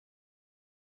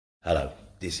Hello,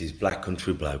 this is Black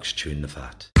Country Blokes chewing the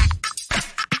fat.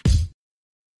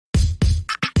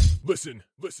 Listen.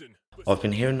 I've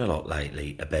been hearing a lot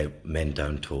lately about men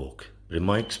don't talk, but in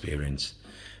my experience,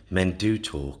 men do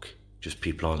talk, just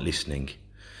people aren't listening.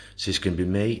 So it's going to be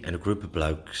me and a group of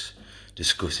blokes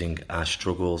discussing our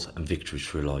struggles and victories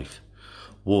through life.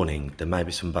 Warning, there may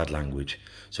be some bad language,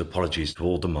 so apologies to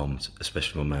all the moms,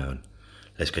 especially my own.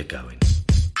 Let's get going.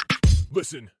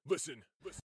 Listen.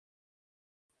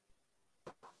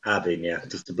 Having, yeah,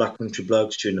 just the Black Country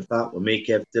Blokes chewing the fat with me,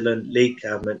 Kev Dillon, Lee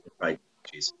Cameron, and Craig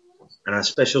Bridges. And our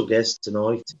special guest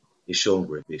tonight is Sean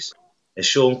Griffiths.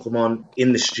 Sean come on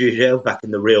in the studio back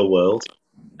in the real world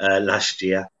last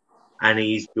year, and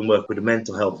he's been working with the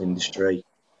mental health industry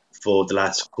for the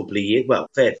last couple of years, well,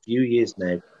 fair few years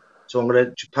now. So I'm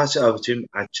going to pass it over to him,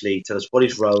 actually, tell us what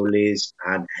his role is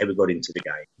and how we got into the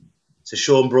game. So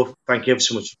Sean, bro, thank you ever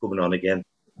so much for coming on again.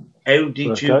 How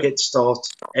did you get started?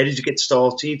 How did you get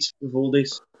started with all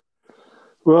this?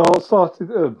 Well, I started.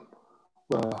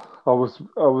 I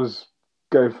was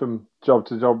going from job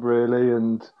to job really,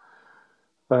 and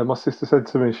my sister said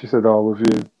to me, she said, "Oh, have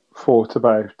you thought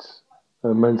about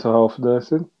mental health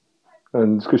nursing?"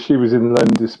 And because she was in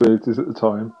learning disabilities at the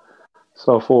time,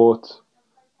 so I thought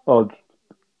I'd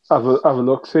have a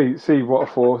look, see what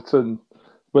I thought, and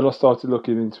when I started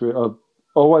looking into it, I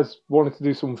always wanted to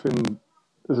do something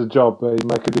as a job where you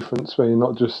make a difference, where you're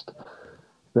not just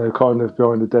kind of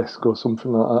behind a desk or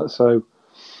something like that. So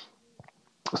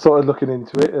I started looking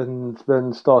into it and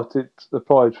then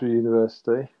applied for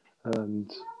university and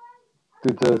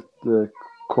did the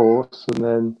course, and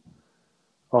then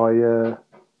I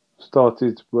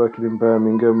started working in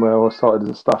Birmingham, where I started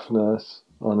as a staff nurse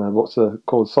on what's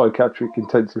called psychiatric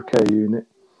intensive care unit,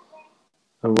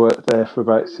 and worked there for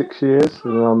about 6 years,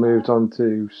 and then I moved on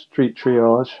to street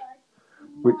triage,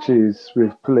 which is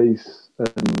with police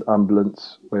and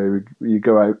ambulance, where you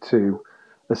go out to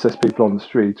assess people on the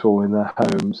street or in their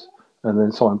homes and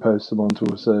then signpost them onto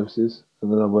our services.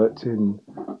 And then I worked in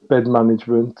bed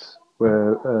management,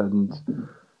 and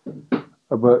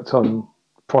I worked on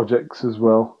projects as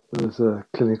well as a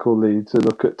clinical lead to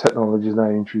look at technologies and how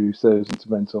you introduce those into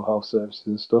mental health services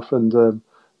and stuff. And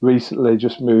recently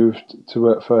just moved to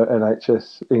work for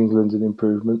NHS England and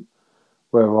Improvement,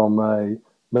 where I'm a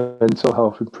mental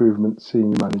health improvement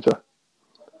senior manager.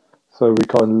 So we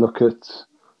kind of look at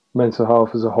mental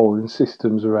health as a whole in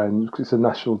systems around, because it's a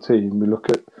national team. We look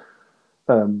at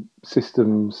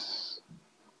systems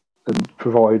and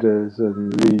providers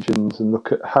and regions and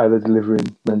look at how they're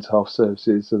delivering mental health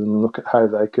services, and then look at how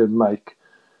they can make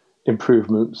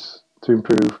improvements to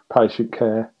improve patient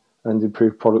care and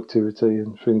improve productivity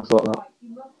and things like that.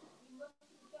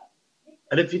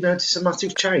 And have you noticed a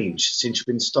massive change since you've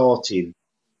been starting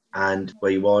and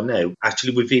where you are now,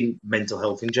 actually within mental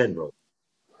health in general?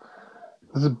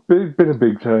 There's been a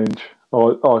big change,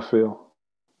 I feel.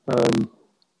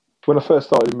 When I first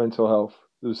started in mental health,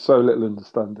 there was so little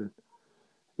understanding.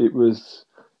 It was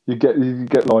you get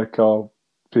like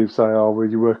people say, oh, well,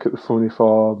 you work at the funny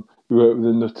farm, you work with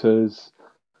the nutters,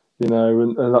 and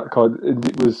that kind. And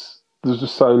there was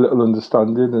just so little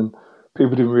understanding, and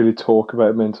people didn't really talk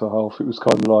about mental health. It was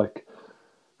kind of like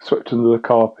swept under the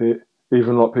carpet,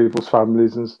 even like people's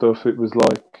families and stuff. It was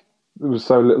like there was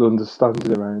so little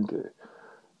understanding around it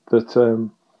that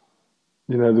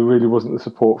there really wasn't the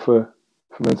support for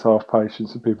mental health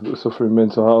patients and people that were suffering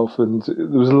mental health, and there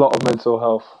was a lot of mental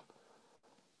health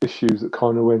issues that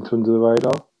kind of went under the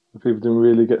radar. People didn't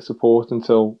really get support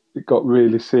until it got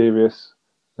really serious,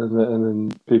 and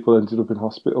then people ended up in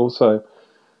hospital. So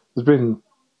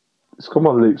it's come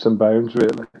on leaps and bounds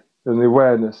really, and the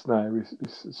awareness now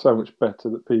is so much better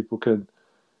that people can,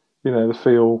 they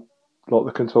feel like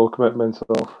they can talk about mental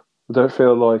health. They don't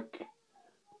feel like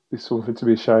it's something to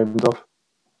be ashamed of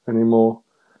anymore,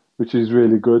 which is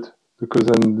really good, because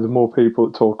then the more people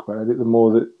that talk about it, the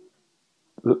more that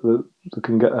they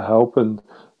can get the help, and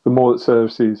the more that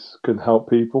services can help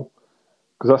people,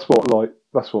 because that's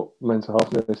what mental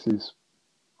health nurses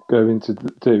go into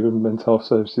do, and mental health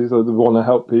services. They want to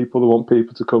help people. They want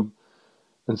people to come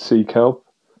and seek help,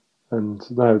 and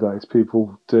nowadays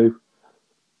people do.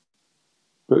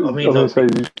 But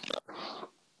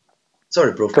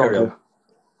sorry, bro, carry on.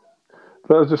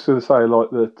 But I was just going to say, like,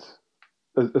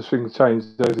 that as things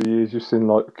changed over the years, you've seen,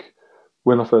 like,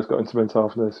 when I first got into mental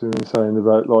health nursing, we were saying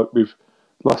about, like,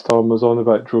 last time I was on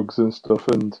about drugs and stuff,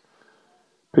 and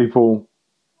people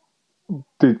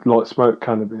did, like, smoke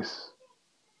cannabis,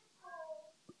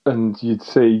 and you'd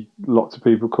see lots of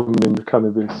people coming in with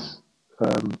cannabis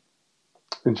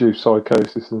induced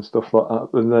psychosis and stuff like that.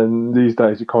 And then these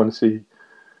days you kind of see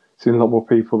seen a lot more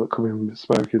people that come in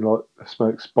smoking like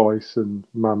smoke spice and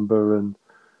mamba and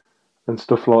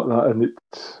stuff like that, and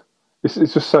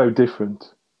it's just so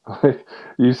different. You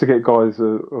used to get guys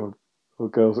or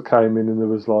girls that came in and there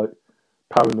was like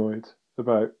paranoid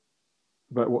about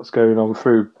what's going on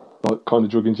through like kind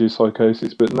of drug-induced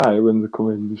psychosis, but now when they come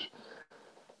in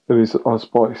with on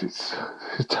spice, it's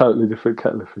a totally different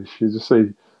kettle of fish. You just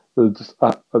see they're just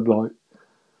like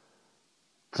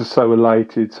just so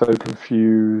elated, so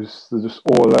confused. They're just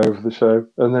all over the show,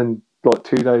 and then like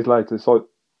 2 days later, it's like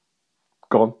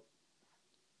gone.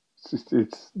 You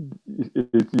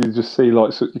just see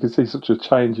like you can see such a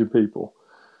change in people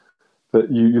that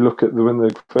you look at them when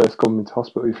they first come into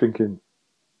hospital, you're thinking,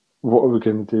 what are we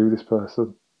going to do with this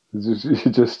person?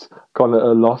 You're just kind of at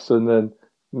a loss, and then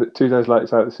 2 days later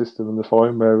it's out of the system and they're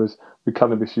fine. Whereas with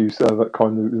cannabis use, that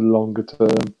kind of longer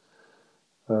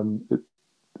term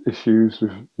issues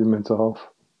with your mental health.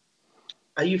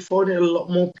 Are you finding a lot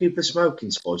more people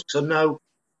smoking spice? Because I know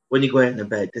when you go out in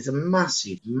bed, there's a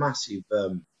massive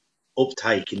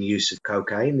uptake in the use of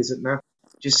cocaine, isn't there?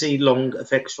 Do you see long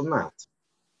effects from that?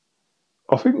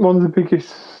 I think one of the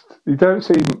biggest, you don't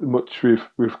see much with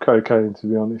cocaine, to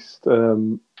be honest.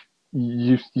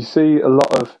 You see a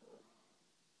lot of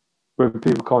when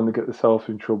people kind of get themselves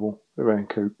in trouble around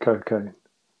cocaine,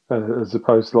 as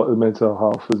opposed to like the mental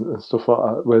health and stuff like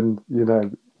that. When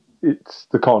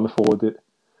they can't afford it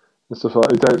and stuff like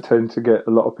that. They don't tend to get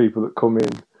a lot of people that come in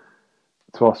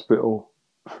to hospital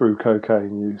through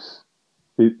cocaine use.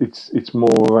 It's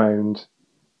more around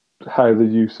how the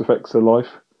use affects their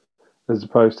life, as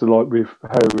opposed to like with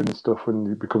heroin and stuff when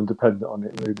you become dependent on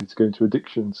it and they need to go into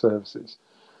addiction services.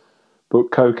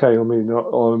 But cocaine, I mean,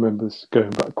 I remember this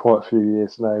going back quite a few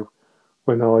years now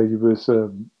when I was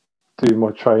doing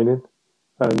my training,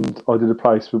 and I did a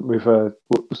placement with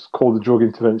what was called the Drug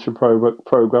Intervention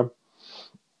Program.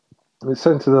 It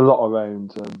centred a lot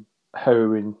around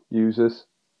heroin users,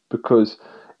 because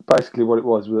basically what it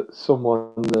was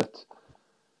someone that,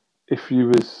 if you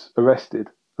was arrested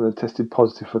and then tested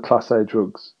positive for Class A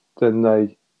drugs, then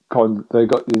they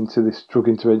got you into this drug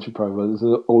intervention program as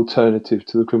an alternative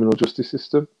to the criminal justice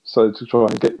system, so to try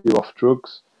and get you off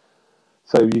drugs.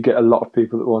 So you get a lot of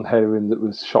people that were on heroin that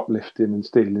was shoplifting and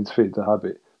stealing to feed the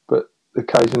habit. But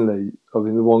occasionally, I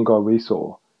mean, the one guy we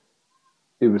saw,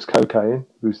 it was cocaine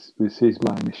was his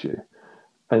main issue,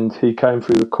 and he came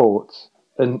through the courts.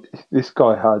 And this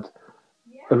guy had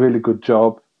a really good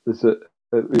job as I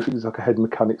think he's like a head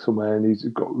mechanic somewhere, and he's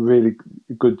got a really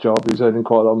good job. He was earning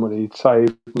quite a lot of money. He'd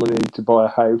saved money to buy a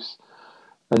house,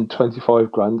 and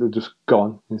 25 grand had just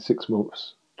gone in 6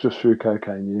 months just through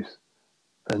cocaine use.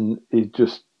 And he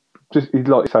he'd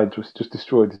like to say, just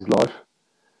destroyed his life.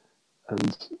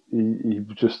 And he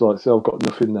just like said, I've got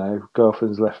nothing now.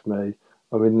 Girlfriend's left me.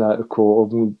 I'm in and out of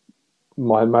court.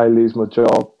 I may lose my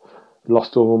job.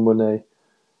 Lost all my money.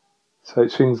 So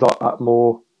it's things like that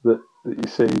more that you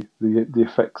see the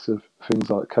effects of things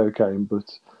like cocaine.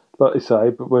 But like I say,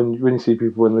 but when you see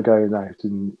people when they're going out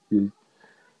and you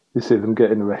see them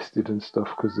getting arrested and stuff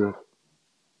because they've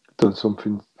done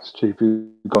something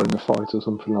stupid, got in a fight or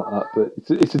something like that. But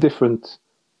it's a different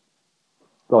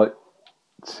like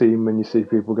scene when you see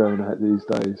people going out these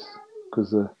days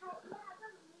because they're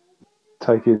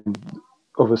taking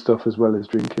other stuff as well as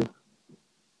drinking.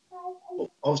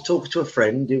 I was talking to a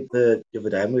friend the other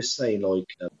day, and we were saying like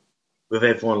with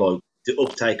everyone like the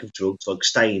uptake of drugs, like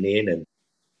staying in, and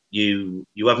you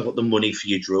haven't got the money for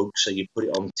your drugs, so you put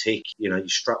it on tick. You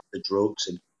strap the drugs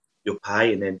and you'll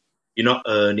pay, and then you're not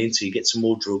earning, so you get some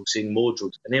more drugs in, more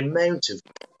drugs, and the amount of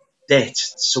debt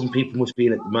some people must be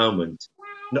in at the moment.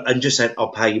 And just saying,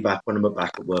 I'll pay you back when I'm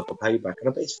back at work. I'll pay you back, and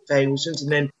I bet it's thousands,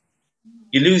 and then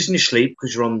you're losing your sleep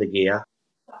because you're on the gear,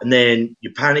 and then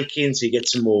you're panicking, so you get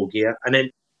some more gear, and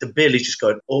then the bill is just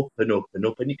going up and up and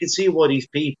up, and you can see why these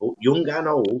people, young and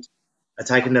old, are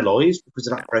taking their lives because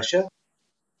of that pressure.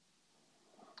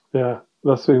 Yeah,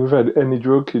 that's the thing with any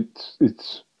drug.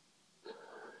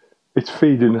 It's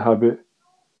feeding a habit,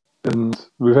 and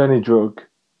with any drug,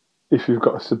 if you've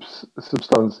got a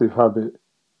substantive habit,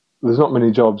 there's not many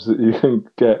jobs that you can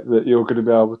get that you're going to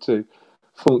be able to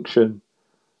function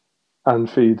and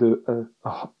feed a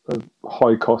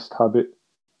high cost habit.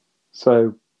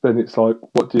 So then it's like,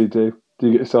 what do you do? Do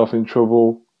you get yourself in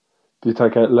trouble? Do you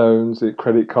take out loans,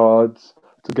 credit cards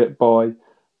to get by?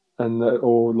 And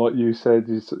or like you said,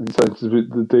 you incentives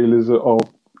with the dealers that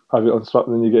have it on strap,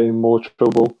 and then you get in more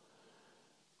trouble.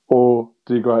 Or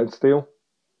do you go out and steal?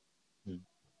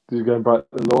 Do you go and break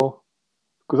the law?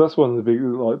 Because that's one of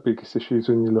the biggest issues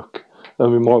when you look. I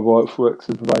mean, my wife works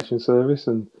in the probation service,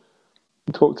 and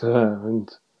you talk to her,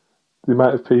 and the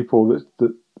amount of people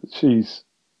that that she's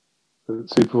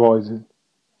supervising,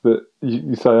 that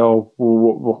you say, oh,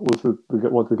 well, what was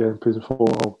what did they get in prison for?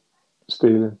 Oh,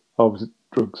 stealing. Oh, was it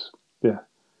drugs? Yeah.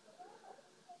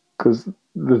 Because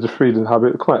they're just freedom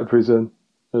habit. They come out of prison,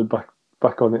 and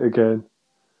back on it again.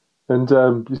 And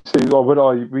you see,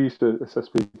 we used to assess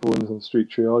people when they was on street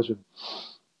triage, and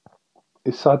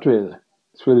it's sad, really.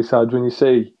 It's really sad when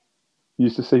you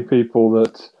used to see people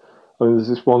that, there's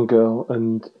this one girl,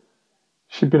 and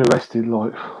she'd been arrested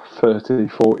like 30,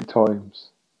 40 times.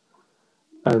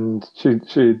 And she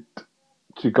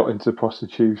got into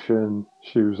prostitution,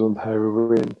 she was on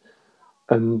heroin,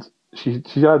 and she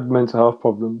had mental health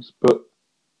problems, but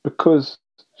because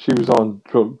she was on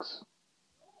drugs,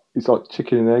 it's like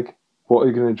chicken and egg. What are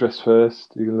you going to address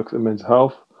first? You're going to look at the mental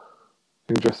health,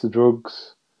 you can address the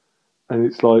drugs, and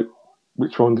it's like,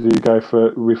 which one do you go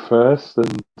with first?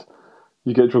 And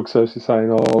you get drug services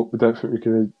saying, oh, we don't think we're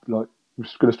going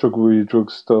to struggle with your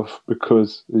drug stuff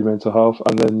because of your mental health,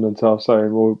 and then mental health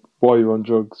saying, well, while you're on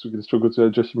drugs, we're going to struggle to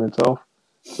address your mental health.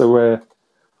 So where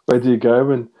do you go?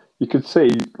 And you could see,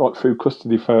 like, through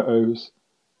custody photos,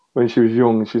 when she was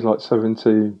young, she's like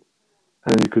 17,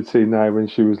 and you could see now when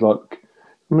she was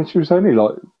she was only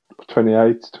like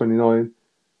 28, 29.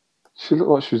 She looked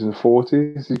like she was in the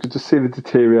 40s. You could just see the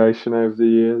deterioration over the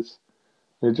years.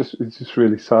 It's just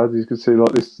really sad. You could see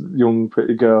like this young,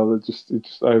 pretty girl that just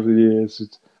over the years,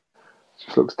 it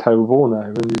just looks terrible now,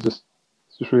 and it's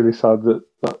just really sad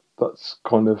that's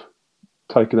kind of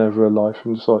taken over her life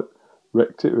and just like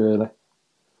wrecked it, really.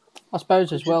 I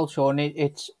suppose as well, Sean,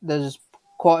 there's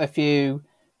quite a few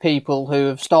people who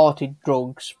have started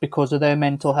drugs because of their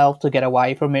mental health to get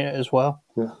away from it as well.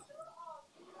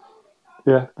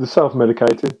 Yeah, the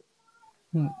self-medicating.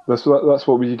 That's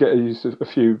what we get used to. A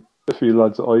few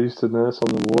lads that I used to nurse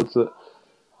on the wards that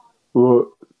were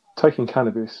taking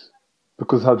cannabis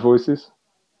because they had voices.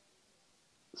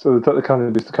 So they take the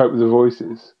cannabis to cope with the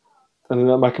voices, and then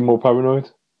that make them more paranoid.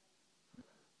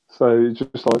 So it's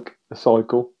just like a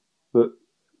cycle that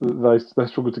they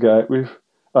struggle to get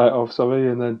out of,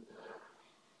 and then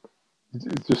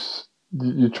it's just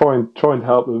you trying to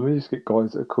help them. You just get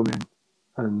guys that come in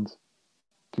and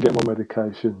you get more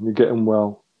medication, you get them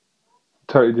well,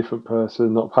 totally different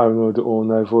person, not paranoid at all,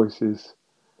 no voices,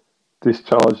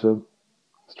 discharge them,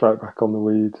 straight back on the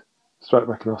weed, straight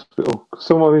back in hospital.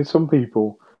 Some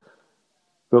people,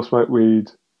 they'll smoke weed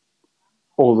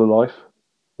all their life,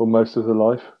 or most of their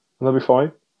life, and they'll be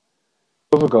fine.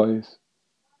 Other guys,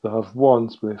 they'll have one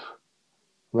spliff,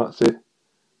 and that's it.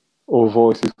 All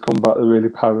voices come back, they're really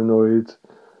paranoid,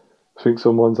 think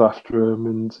someone's after them,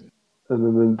 and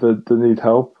then they need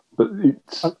help. But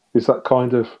it's that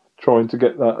kind of trying to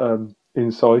get that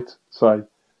insight. Say,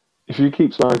 if you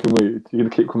keep smoking weed, you're going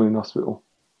to keep coming in hospital.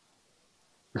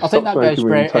 I think that goes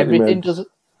for everything, doesn't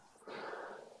it?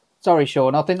 Sorry,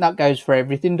 Sean. I think that goes for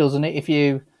everything, doesn't it? If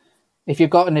you've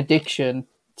got an addiction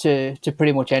to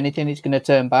pretty much anything, it's going to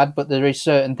turn bad. But there is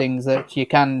certain things that you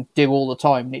can do all the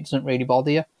time, and it doesn't really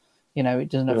bother you. It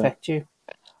doesn't affect you.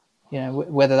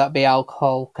 Whether that be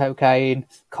alcohol, cocaine,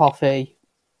 coffee.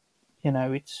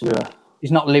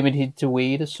 It's not limited to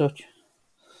weed as such.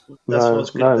 That's what I was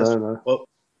going to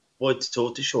what to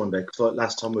talk to Sean about, because like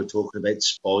last time we were talking about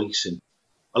spice, and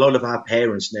a lot of our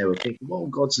parents now are thinking, well, in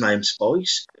God's name,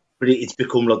 spice, but it's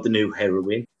become like the new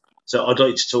heroin. So I'd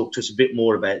like to talk to us a bit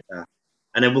more about that,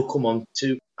 and then we'll come on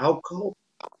to alcohol.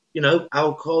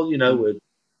 Alcohol.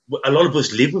 A lot of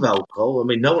us live with alcohol. I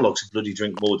mean, no one likes to bloody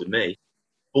drink more than me.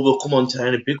 But we'll come on to that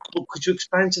in a bit. But could you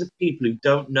explain to the people who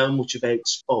don't know much about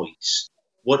spice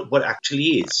what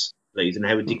actually is, please, and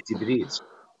how addictive it is?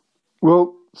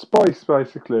 Well, spice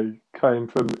basically came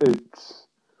from it's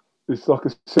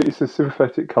a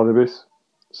synthetic cannabis.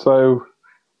 So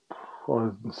I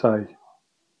would say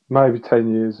maybe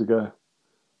 10 years ago,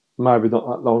 maybe not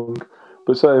that long,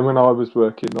 but certainly when I was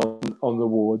working on the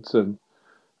wards and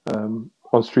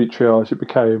on street triage, it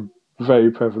became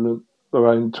very prevalent.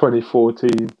 Around 2014,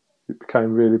 it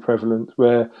became really prevalent,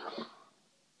 where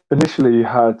initially you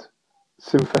had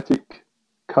synthetic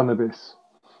cannabis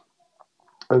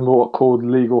and what called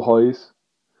legal highs.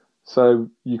 So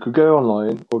you could go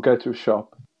online or go to a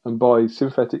shop and buy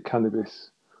synthetic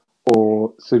cannabis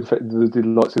or they did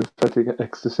like synthetic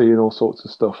ecstasy and all sorts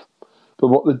of stuff. But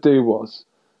what they do was,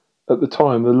 at the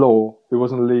time, the law, it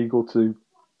wasn't legal to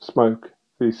smoke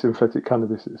these synthetic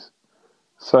cannabises.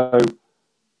 So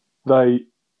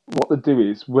what they do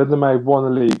is, when they made one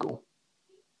illegal,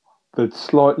 they'd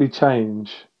slightly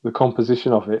change the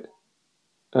composition of it,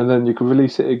 and then you could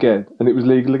release it again, and it was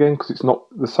legal again because it's not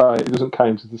the same. It doesn't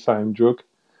count as the same drug.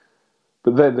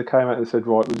 But then they came out and said,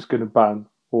 right, we're just going to ban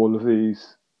all of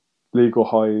these legal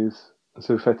highs and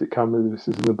synthetic cannabis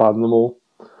is to ban them all.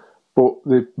 But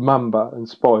the Mamba and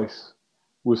Spice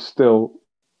was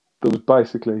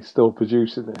basically still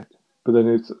producing it, but then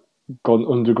it's gone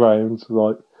underground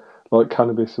like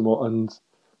cannabis and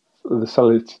they sell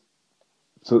it.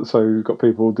 So you've got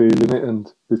people dealing it,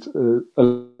 and it's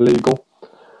illegal.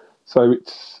 So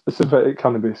it's a synthetic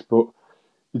cannabis, but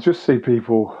you just see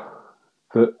people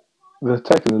that they're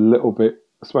taking a little bit,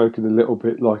 smoking a little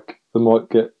bit, like they might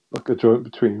get like a joint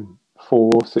between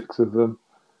 4 or 6 of them.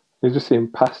 You just see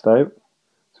them passed out,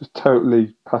 just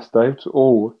totally passed out.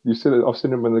 Or I've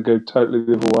seen them when they go totally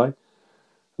the other way.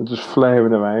 They're just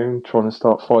flaring around, trying to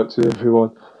start fights with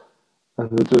everyone, and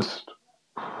they're just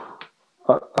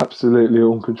absolutely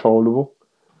uncontrollable.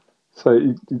 So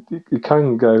you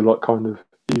can go like kind of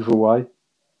either way.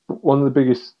 But one of the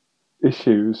biggest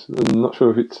issues, and I'm not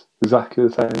sure if it's exactly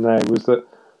the same now, was that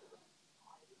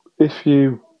if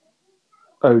you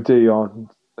OD on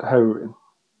heroin,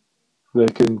 they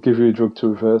can give you a drug to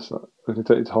reverse that. They can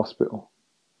take you to hospital.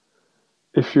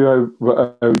 If you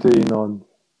were ODing on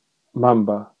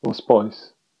Mamba or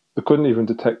Spice, they couldn't even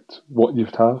detect what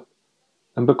you'd have.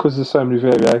 And because there's so many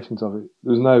variations of it,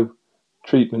 there's no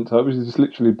treatment to it. It was just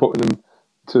literally putting them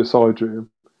to a side room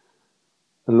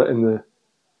and letting the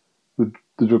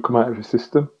drug come out of your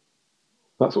system.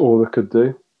 That's all they could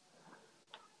do.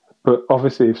 But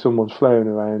obviously, if someone's flaring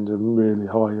around and really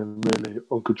high and really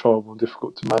uncontrollable and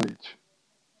difficult to manage,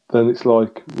 then it's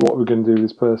like, what are we going to do with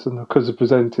this person? Because they're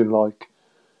presenting like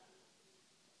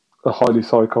a highly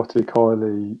psychotic,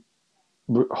 highly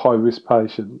high-risk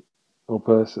patient or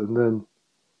person, then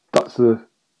that's the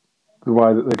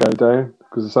way that they go down.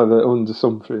 Because they say they're under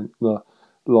something, like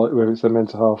whether it's their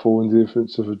mental health or under the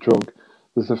influence of a drug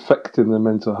that's affecting their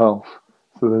mental health.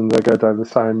 So then they go down the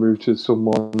same route as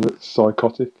someone that's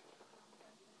psychotic.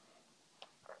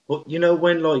 But you know,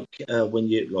 when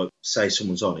you like say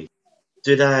someone's on it,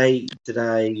 do they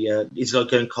is it like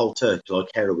going cold turkey like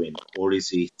heroin, or is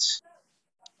it?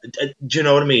 Do you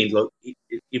know what I mean? Like,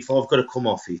 if I've got to come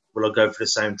off it, will I go for the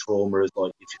same trauma as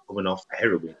like if you're coming off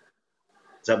heroin?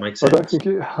 Does that make sense? I don't think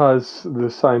it has the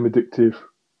same addictive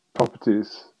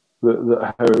properties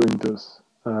that heroin does.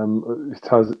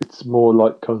 It's more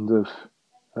like kind of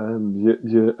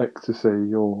your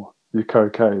ecstasy or your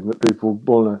cocaine that people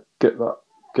want to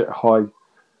get high.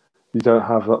 You don't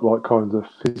have that like kind of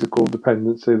physical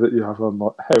dependency that you have on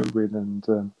like heroin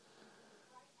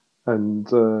and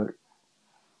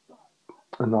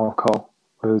alcohol.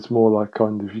 It's more like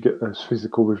kind of you get those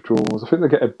physical withdrawals. I think they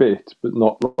get a bit, but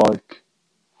not like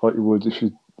you would if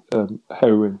you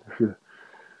heroin. If you're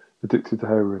addicted to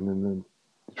heroin and then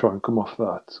you try and come off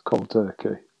that cold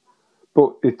turkey,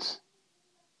 but it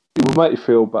will make you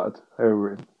feel bad.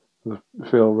 Heroin, you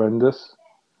feel horrendous,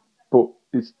 but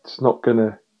it's not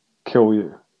gonna kill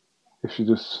you if you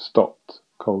just stopped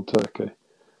cold turkey.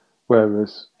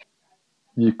 Whereas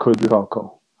you could with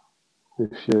alcohol.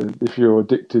 If you're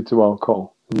addicted to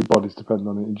alcohol and your body's dependent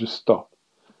on it, you just stop.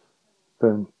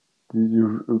 Then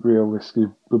you real risk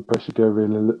your blood pressure go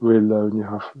really low and you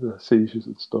have seizures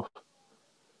and stuff,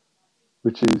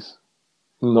 which is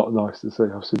not nice to see.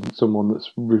 I've seen someone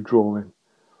that's withdrawing,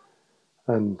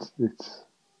 and it's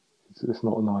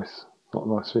not a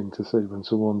nice thing to see when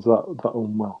someone's that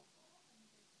unwell.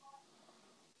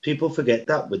 People forget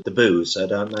that with the booze,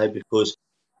 don't they? Because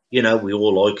we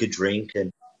all like a drink,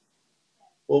 and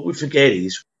what we forget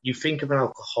is you think of an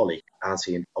alcoholic as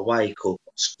in I wake up,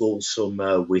 score some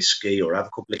whiskey, or have a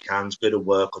couple of cans, go to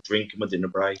work, or drink in my dinner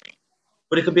break.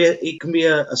 But it can be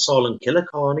a silent killer,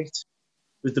 can't it?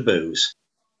 With the booze.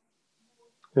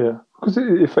 Yeah, because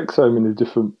it affects so many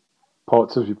different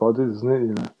parts of your body, doesn't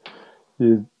it?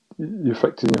 You're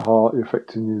affecting your heart, you're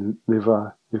affecting your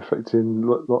liver, you're affecting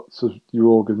lots of your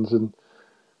organs, and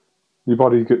your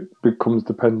body becomes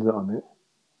dependent on it.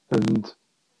 And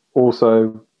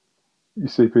also, you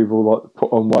see people like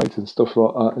put on weight and stuff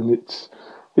like that,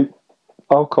 and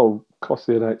alcohol costs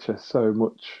the NHS so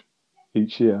much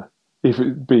each year. If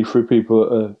it be through people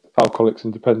that are alcoholics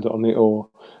and dependent on it, or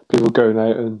people going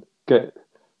out and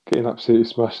getting absolutely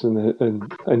smashed and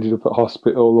ended up at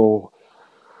hospital, or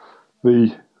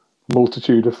the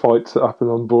multitude of fights that happen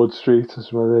on Broad Street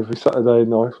as well every Saturday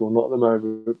night. Well, not at the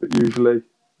moment, but usually.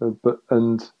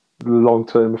 And the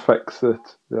long-term effects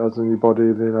that it has on your body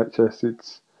and the NHS,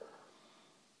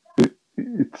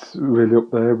 it's really up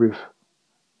there with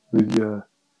the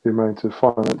amount of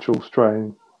financial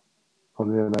strain on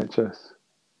the NHS.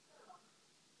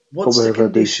 What's the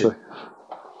condition?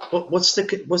 What's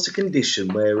the condition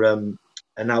where an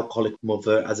alcoholic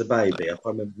mother has a baby? I can't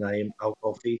remember the name.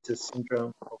 Alcohol fetus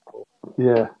syndrome.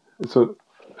 Yeah, so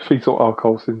fetal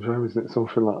alcohol syndrome, isn't it?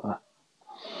 Something like that.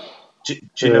 Do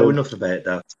you know enough about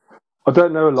that? I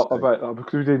don't know a lot about that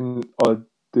because I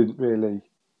didn't really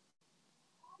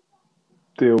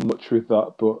deal much with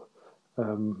that, but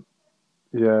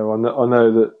yeah, I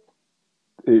know that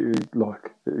it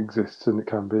exists and it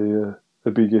can be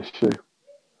a big issue.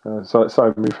 So it's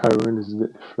same with heroin, isn't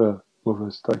it? If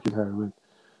mother's taking heroin,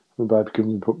 the baby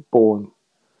can be born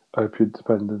opiate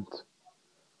dependent,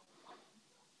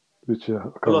 which I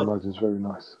can't imagine is very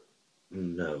nice.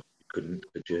 No, you couldn't,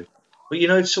 could you? But you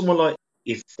know, someone like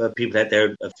if people out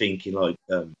there are thinking like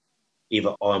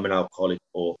either I'm an alcoholic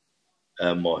or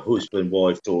my husband,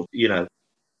 wife, daughter, you know,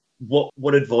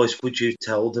 what advice would you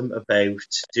tell them about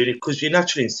doing it? Because your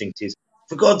natural instinct is,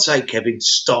 for God's sake, Kevin,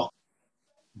 stop.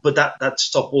 But that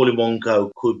stop all in one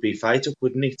go could be fatal,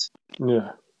 couldn't it?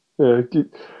 Yeah.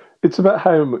 It's about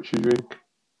how much you drink.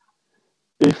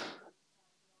 If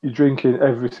you're drinking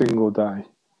every single day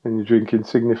and you're drinking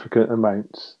significant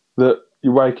amounts, that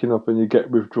you're waking up and you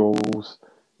get withdrawals,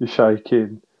 you're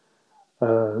shaking,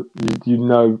 you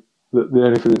know that the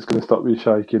only thing that's going to stop you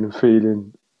shaking and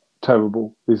feeling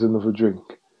terrible is another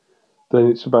drink, then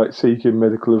it's about seeking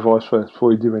medical advice first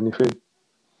before you do anything.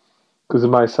 Because they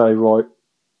may say, right,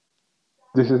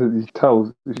 this is you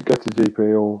get to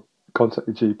GP or contact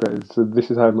your GP, so this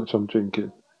is how much I'm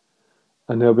drinking,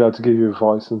 and they'll be able to give you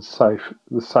advice and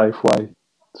the safe way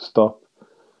to stop.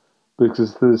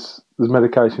 Because there's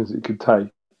medications that you could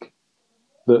take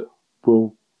that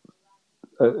will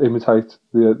imitate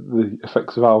the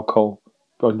effects of alcohol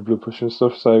on your blood pressure and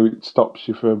stuff, so it stops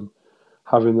you from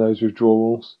having those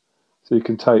withdrawals. So you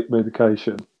can take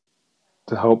medication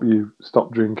to help you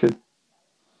stop drinking,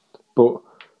 but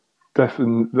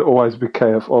definitely always be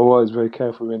careful. Always very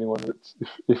careful with anyone that's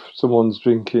if someone's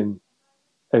drinking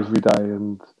every day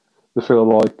and they feel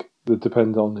like they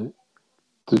depend on it,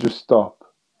 to just stop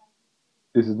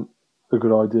isn't a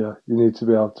good idea. You need to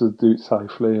be able to do it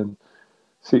safely and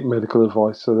seek medical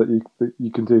advice so that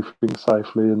you can do things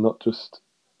safely and not just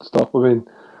stop. I mean,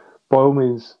 by all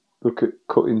means, look at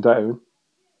cutting down.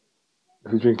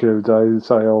 If you're drinking every day, and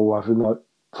say, "Oh, having like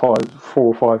 4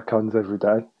 or 5 cans every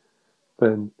day,"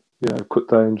 then cut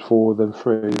down 4, then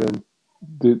 3, then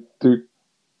do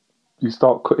you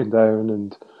start cutting down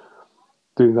and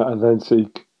doing that, and then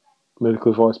seek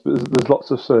medical advice. But there's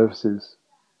lots of services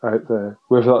out there,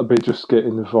 whether that be just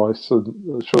getting advice. So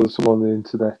I'm sure there's some on the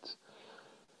internet,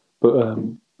 but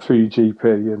through your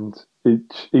GP, and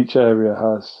each area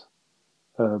has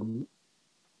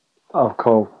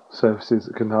alcohol services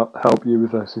that can help you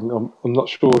with those things. I'm not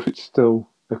sure if it's still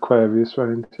Aquarius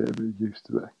around here, but it used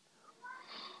to be.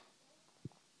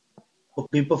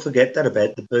 But people forget that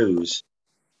about the booze,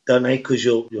 don't they? Because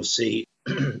you'll see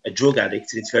a drug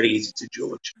addict, and it's very easy to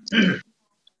judge.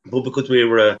 But because we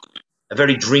were a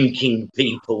very drinking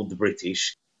people, the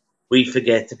British, we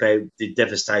forget about the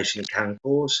devastation it can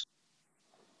cause.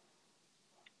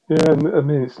 Yeah, and I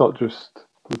mean, it's not just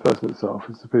the person itself,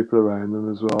 it's the people around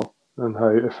them as well, and how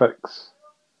it affects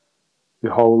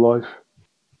your whole life.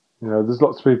 There's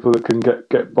lots of people that can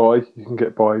get by. You can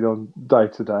get by on day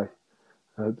to day.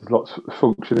 There's lots of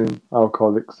functioning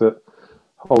alcoholics that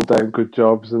hold down good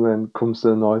jobs and then comes to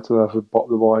the night and have a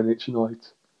bottle of wine each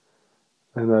night.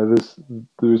 There's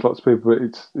lots of people, but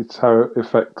it's how it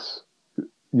affects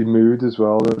your mood as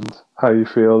well and how you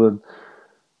feel. And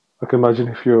I can imagine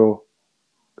if you're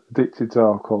addicted to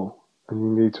alcohol and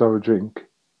you need to have a drink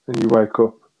and you wake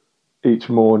up each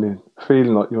morning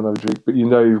feeling like you want to have a drink, but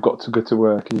you've got to go to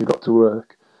work and you've got to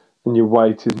work and you're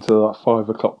waiting until that 5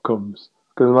 o'clock comes.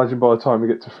 I can imagine by the time you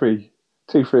get to 3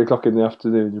 o'clock in the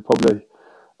afternoon, you're probably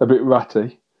a bit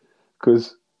ratty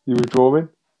because you're withdrawing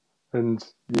and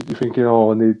you're thinking,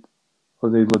 oh, I need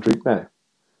my drink now.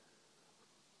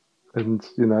 And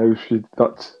if you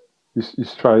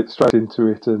straight into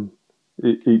it, and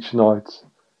each night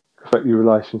affect your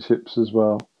relationships as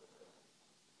well.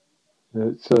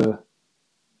 It's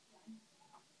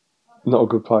not a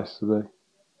good place to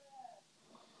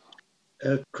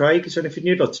be. Craig, is there anything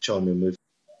you'd like to chime in with?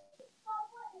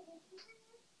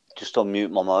 Just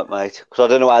unmute my mic, mate, because I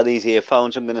don't know how these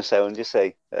earphones I'm going to sound. You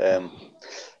see, you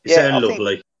sound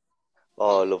lovely.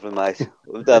 Oh, lovely, mate.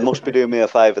 That must be doing me a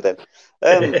favour then.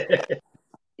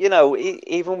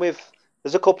 Even with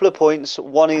there's a couple of points.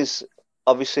 One is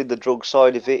obviously the drug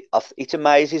side of it. It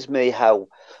amazes me how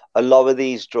a lot of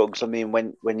these drugs, I mean,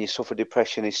 when you suffer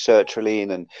depression, is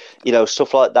sertraline and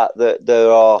stuff like that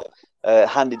there are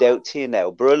handed out to you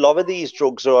now. But a lot of these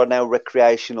drugs are now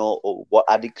recreational, or what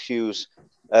addicts use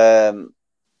and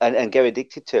get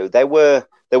addicted to. They were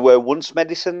once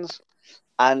medicines,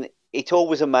 and it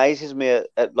always amazes me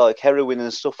at like heroin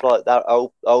and stuff like that,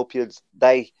 opiates,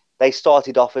 they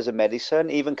started off as a medicine,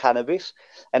 even cannabis.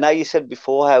 And now you said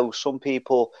before how some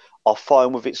people are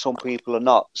fine with it, some people are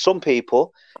not. Some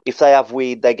people, if they have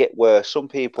weed, they get worse. Some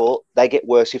people, they get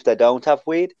worse if they don't have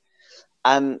weed.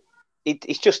 And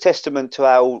it's just testament to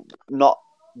how not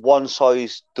one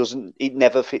size it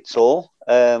never fits all.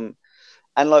 And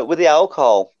like with the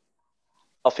alcohol,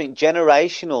 I think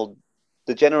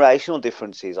the generational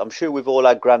differences. I'm sure we've all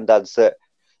had granddads that,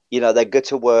 they go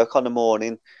to work on the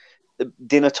morning,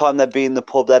 dinner time they'd be in the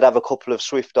pub, they'd have a couple of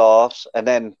swift halves, and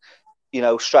then,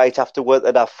 straight after work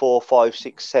they'd have 4, 5,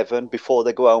 6, 7 before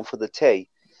they go home for the tea.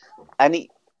 And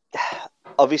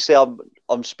obviously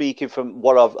I'm speaking from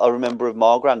what I remember of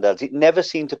my granddads. It never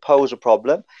seemed to pose a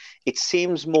problem. It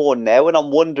seems more now, and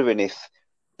I'm wondering if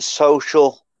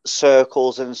social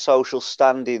circles and social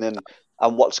standing and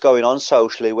what's going on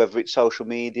socially, whether it's social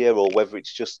media or whether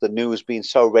it's just the news being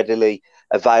so readily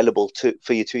available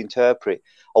for you to interpret.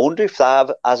 I wonder if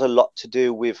that has a lot to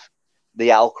do with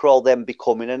the alcohol then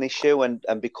becoming an issue and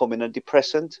becoming a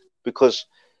depressant. Because,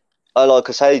 like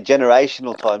I say,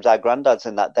 generational times, our granddads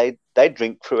and that, they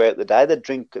drink throughout the day. They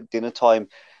drink at dinner time,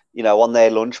 on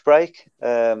their lunch break.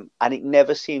 And it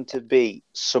never seemed to be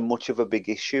so much of a big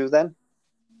issue then.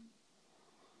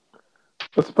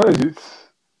 I suppose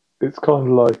it's kind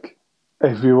of like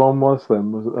everyone was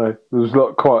then, wasn't they? There was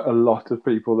quite a lot of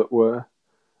people that were,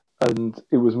 and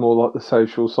it was more like the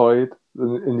social side,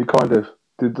 and you kind of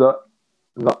did that.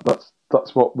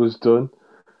 That's what was done.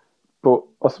 But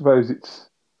I suppose it's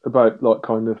about like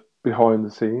kind of behind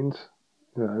the scenes.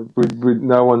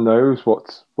 No one knows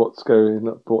what's going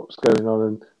on,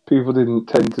 and people didn't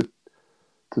tend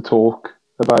to talk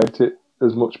about it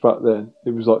as much back then.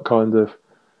 It was like kind of,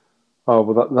 oh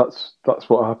well, that's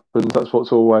what happens. That's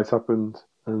what's always happened,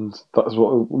 and that's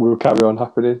what will carry on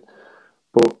happening.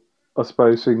 But I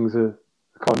suppose things are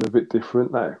kind of a bit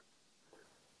different now.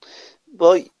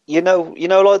 Well,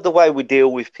 like the way we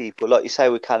deal with people, like you say,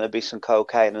 with cannabis and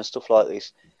cocaine and stuff like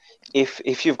this.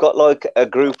 If you've got like a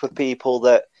group of people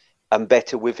that are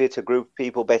better with it, a group of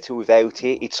people better without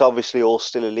it, it's obviously all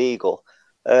still illegal.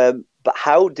 But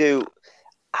how do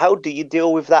you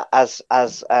deal with that as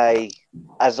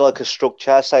like a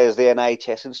structure, say as the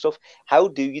NHS and stuff? How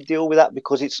do you deal with that?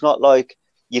 Because it's not like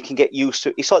you can get used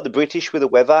to. It's like the British with the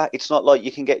weather. It's not like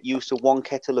you can get used to one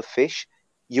kettle of fish.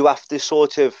 You have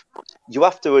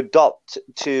to adopt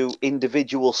to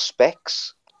individual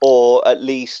specs, or at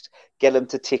least get them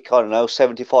to tick,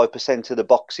 75% of the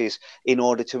boxes in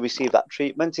order to receive that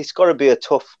treatment. It's got to be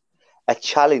a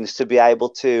challenge to be able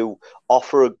to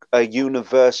offer a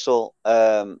universal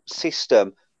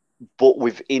system, but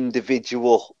with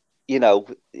individual,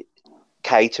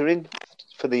 catering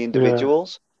for the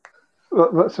individuals. Yeah.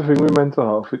 That's the thing with mental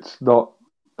health. It's not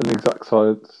an exact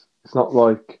science. It's not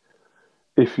like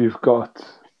if you've got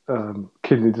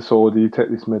kidney disorder, you take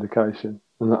this medication,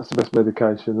 and that's the best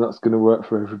medication, that's going to work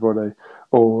for everybody.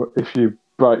 Or if you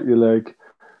break your leg,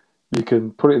 you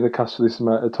can put it in the cast for this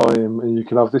amount of time, and you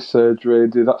can have this surgery,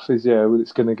 do that physio, and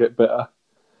it's going to get better.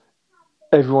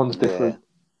 Everyone's different.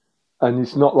 Yeah. And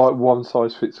it's not like one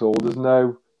size fits all. There's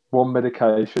no one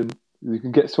medication. You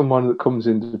can get someone that comes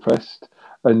in depressed,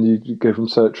 and you give them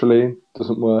sertraline,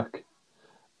 doesn't work.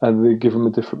 And they give them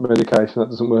a different medication, that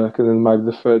doesn't work, and then maybe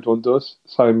the third one does.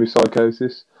 Same with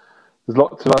psychosis. There's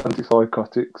lots of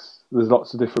antipsychotics. There's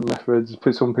lots of different methods.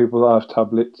 Some people have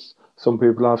tablets. Some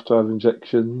people have to have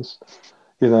injections.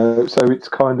 So it's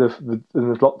kind of, and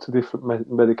there's lots of different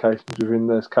medications within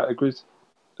those categories.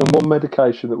 And one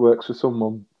medication that works for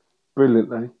someone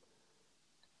brilliantly,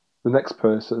 the next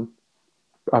person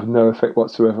have no effect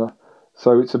whatsoever.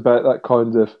 So it's about that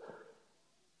kind of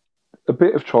a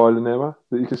bit of trial and error,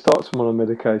 that you can start someone on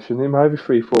medication, then maybe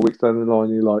 3-4 weeks down the line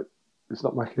you're like, it's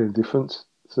not making any difference,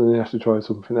 so then you have to try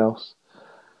something else.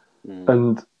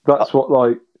 And that's what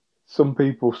like some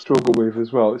people struggle with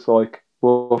as well. It's like,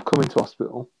 well, I've come into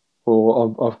hospital,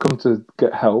 or I've come to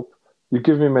get help, you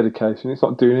give me medication, it's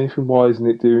not doing anything. Why isn't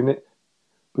it doing it?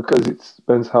 Because it's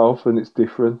men's health and it's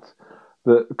different.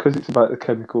 Because it's about the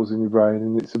chemicals in your brain,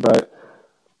 and it's about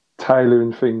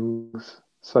tailoring things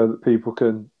so that people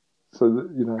can, so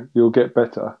that you'll get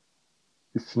better.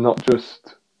 It's not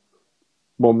just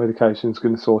one medication is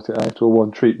going to sort it out, or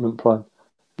one treatment plan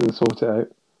is going to sort it out.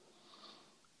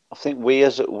 I think we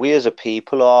as a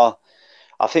people are.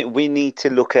 I think we need to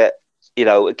look at,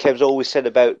 Kev's always said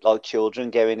about like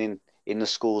children going in the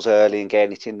schools early and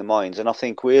getting it in the minds. And I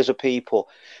think we as a people,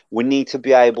 we need to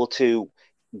be able to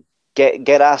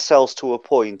get ourselves to a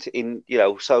point in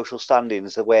social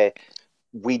standings where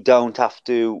we don't have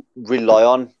to rely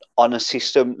on on a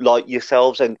system like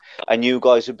yourselves, and you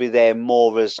guys would be there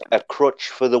more as a crutch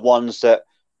for the ones that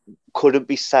couldn't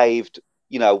be saved,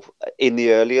 in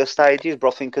the earlier stages. But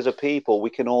I think as a people, we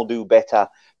can all do better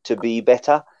to be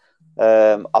better.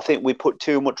 I think we put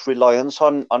too much reliance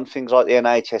on things like the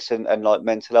NHS and like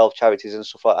mental health charities and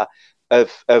stuff like that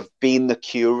of being the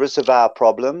curers of our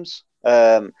problems,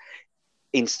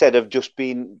 instead of just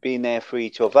being there for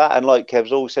each other. And like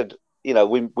Kev's always said,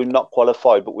 we're not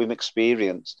qualified, but we've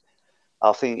experienced.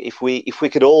 I think if we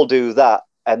could all do that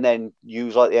and then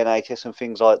use like the NHS and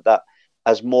things like that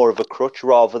as more of a crutch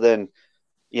rather than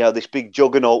this big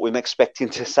juggernaut we're expecting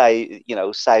to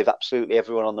save absolutely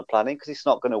everyone on the planet, because it's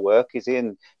not going to work, is it?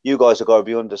 And you guys are going to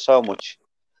be under so much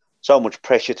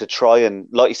pressure to try, and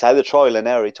like you say, the trial and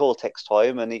error, it all takes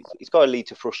time, and it's got to lead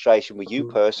to frustration with you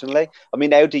personally. I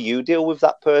mean, how do you deal with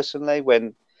that personally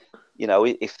when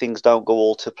if things don't go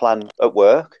all to plan at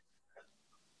work?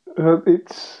 I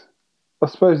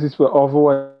suppose it's what I've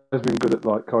always been good at,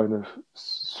 like kind of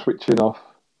switching off,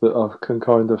 that I can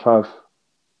kind of have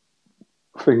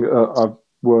I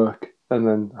work and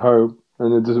then home,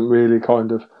 and it doesn't really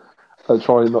kind of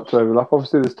try not to overlap.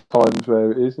 Obviously, there's times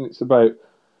where it is, and it's about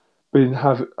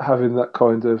having that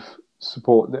kind of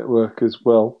support network as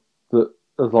well, that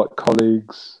of like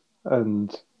colleagues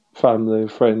and family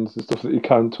and friends and stuff that you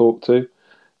can talk to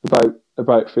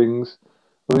about things.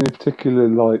 I mean, in particular,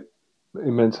 like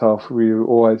in mental health, we're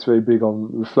always very big on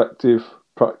reflective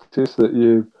practice,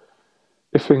 that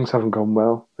if things haven't gone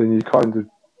well, then you kind of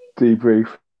debrief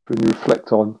and you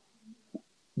reflect on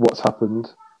what's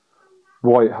happened,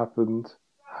 why it happened,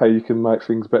 how you can make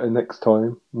things better next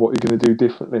time, what you're going to do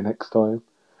differently next time,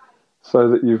 so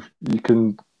that you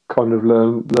can kind of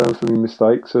learn from your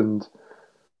mistakes, and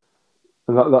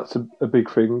that's a big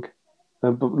thing.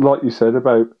 But like you said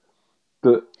about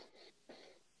that,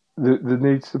 there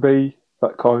needs to be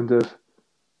that kind of,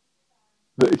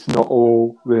 that it's not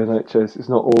all the NHS, it's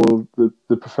not all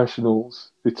the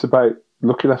professionals. It's about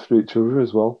looking after each other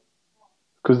as well,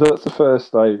 because that's the first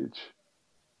stage.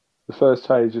 The first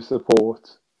stage of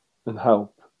support and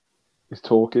help is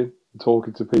talking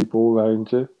to people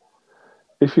around you.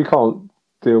 If you can't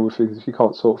deal with things, if you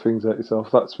can't sort things out yourself,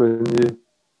 that's when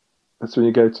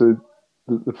you go to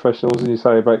the professionals, and you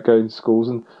say about going to schools.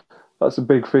 And that's a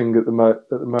big thing at the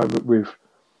moment with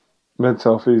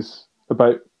mental health, is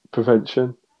about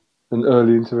prevention and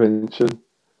early intervention,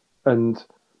 and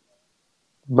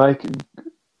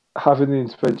having the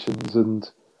interventions and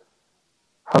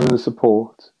having the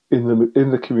support in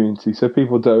the community, so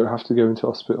people don't have to go into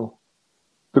hospital,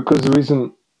 because there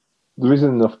isn't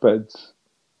enough beds.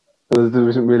 There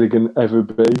isn't really going to ever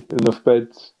be enough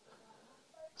beds.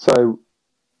 So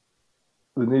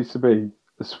there needs to be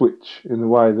a switch in the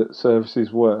way that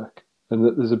services work, and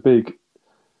that there's a big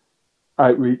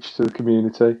outreach to the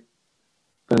community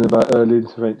and about early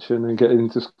intervention and getting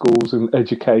into schools and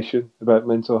education about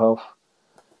mental health,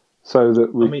 so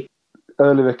that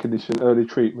early recognition, early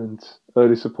treatment,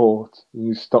 early support,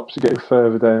 and it stops you getting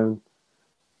further down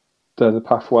the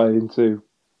pathway into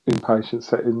inpatient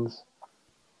settings.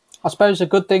 I suppose a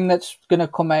good thing that's going to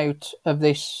come out of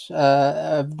this,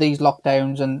 of these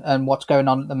lockdowns and what's going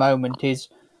on at the moment is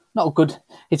not good.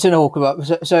 It's an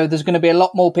awkward. So there's going to be a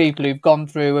lot more people who've gone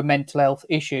through a mental health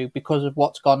issue because of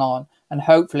what's gone on, and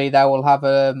hopefully they will have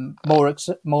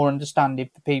more understanding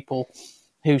for people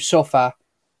who suffer,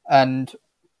 and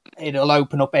it'll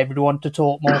open up everyone to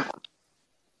talk more.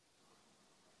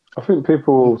 I think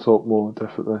people will talk more,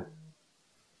 definitely.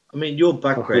 I mean, your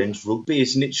background's rugby,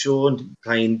 isn't it, Sean?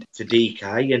 Playing for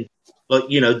DK, and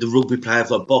the rugby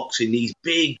players like boxing, these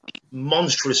big,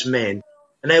 monstrous men.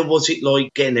 And how was it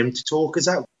like getting them to talk? Has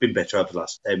that been better over the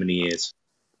last how many years?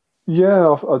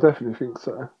 Yeah, I definitely think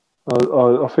so.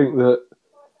 I think that,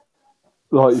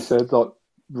 like you said, like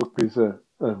rugby's a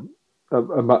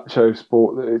macho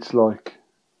sport, that it's like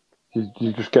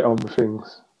you just get on with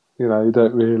things. You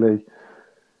don't really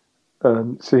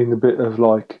see the bit of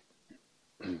like.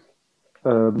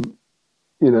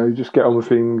 You just get on with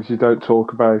things, you don't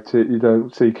talk about it, you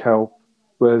don't seek help.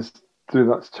 Whereas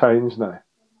that's changed now.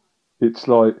 It's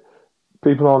like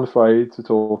people aren't afraid to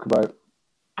talk about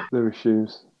their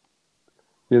issues.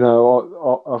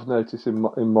 I've noticed in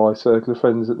my circle of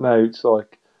friends that now it's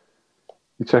like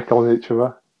you check on each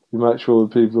other, you make sure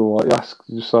that people are, you ask,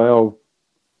 you just say, "Oh,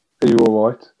 are you all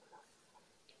right?"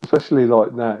 Especially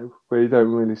like now, where you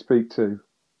don't really speak to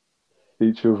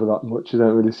each other that much, you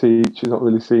don't really you're not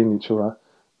really seeing each other,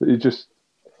 that you just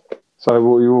say,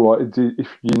 "Well, you're all right." If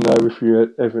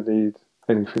you ever need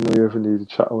anything, or you ever need a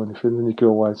chat or anything, then you can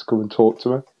always come and talk to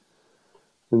me.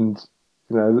 And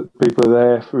that people are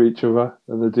there for each other,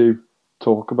 and they do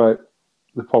talk about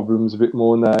the problems a bit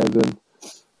more now than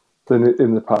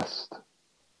in the past,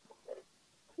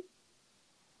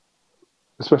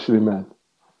 especially men.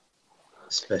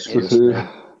 Especially.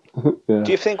 Yeah.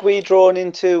 Do you think we're drawn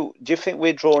into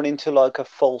like a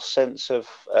false sense of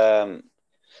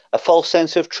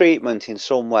treatment in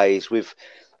some ways with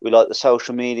like the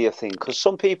social media thing? Because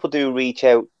some people do reach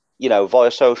out,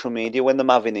 via social media when they're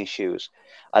having issues,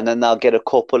 and then they'll get a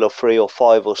couple or 3 or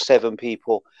 5 or 7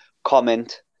 people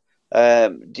comment.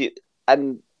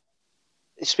 And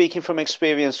speaking from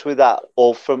experience with that,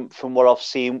 or from what I've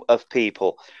seen of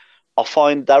people, I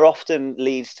find that often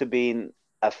leads to being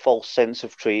a false sense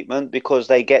of treatment, because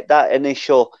they get that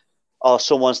initial,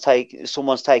 someone's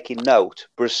taking note,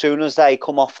 but as soon as they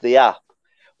come off the app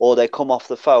or they come off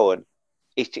the phone,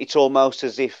 it's almost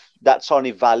as if that's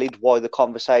only valid why the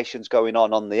conversation's going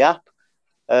on the app.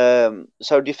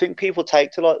 So do you think people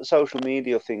take to like the social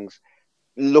media things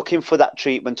looking for that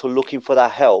treatment or looking for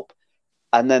that help,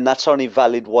 and then that's only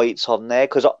valid why it's on there?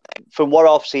 Because from what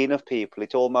I've seen of people,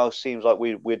 it almost seems like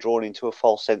we're drawn into a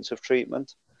false sense of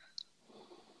treatment.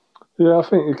 Yeah, I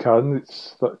think you can.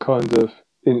 It's that kind of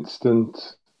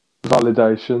instant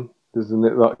validation, isn't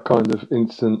it? That kind of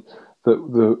instant,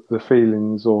 that the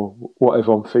feelings or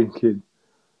whatever I'm thinking,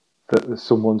 that there's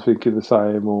someone thinking the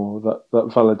same, or that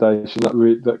validation,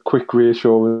 that quick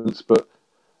reassurance. But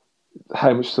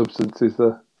how much substance is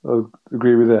there? I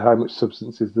agree with it. How much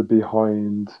substance is there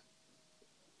behind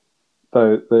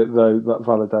that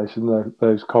validation,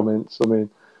 those comments? I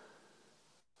mean,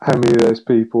 how many of those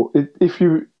people?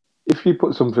 If you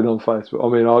put something on Facebook, I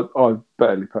mean, I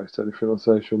barely post anything on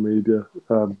social media.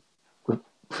 A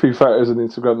few photos on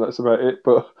Instagram, that's about it.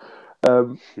 But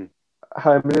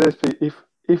how many of those people?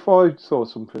 If I saw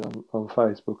something on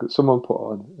Facebook that someone put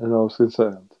on and I was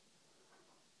concerned,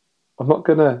 I'm not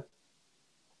gonna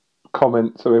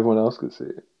comment so everyone else can see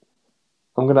it.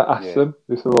 I'm gonna ask them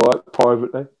if they're all right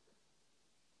privately.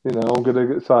 I'm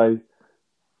gonna say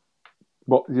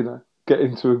get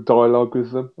into a dialogue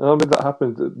with them. And I mean, that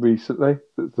happened recently.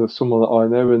 There's someone that I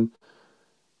know and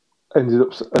ended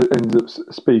up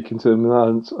speaking to them, and I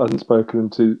hadn't spoken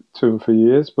to him for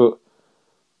years. But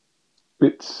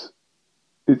it's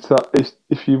that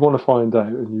if you want to find out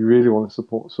and you really want to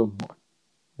support someone,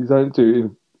 you don't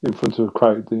do it in front of a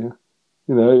crowd, do you?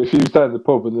 If you was down in the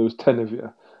pub and there was 10 of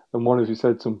you and one of you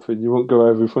said something, you won't go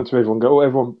over in front of everyone and go, "Oh,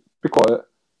 everyone, be quiet.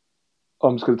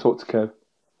 I'm just going to talk to Kev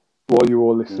while you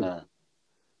all listen." No.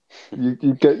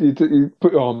 You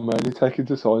put your arm around, you take it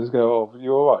to the side and go, "Oh,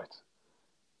 you all right?"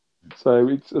 So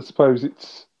I suppose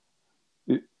it's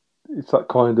that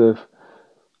kind of.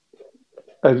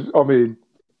 I mean,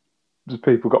 there's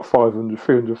people got 500,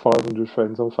 300, 500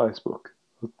 friends on Facebook.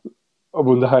 I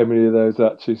wonder how many of those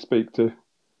actually speak to.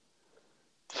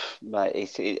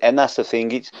 Mate, and that's the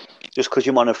thing. It's just because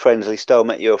you're on a friends list don't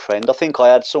make you a friend. I think I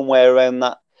had somewhere around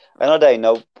that, and I don't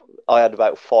know. I had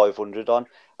about 500 on,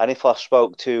 and if I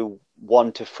spoke to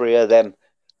 1 to 3 of them,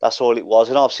 that's all it was.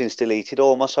 And I've since deleted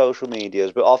all my social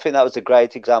medias. But I think that was a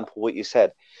great example what you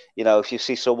said. If you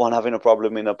see someone having a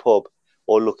problem in a pub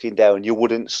or looking down, you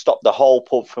wouldn't stop the whole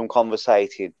pub from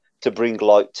conversating to bring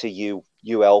light to you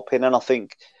helping. And I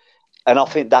think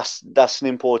that's an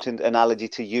important analogy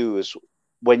to use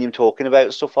when you're talking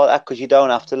about stuff like that, because you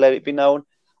don't have to let it be known.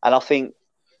 And I think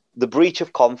the breach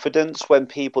of confidence when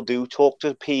people do talk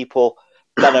to people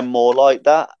that are more like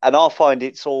that, and I find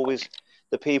it's always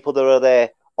the people that are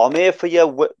there, "I'm here for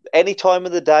you any time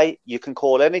of the day. You can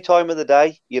call any time of the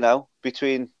day,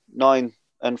 between 9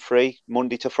 and 3,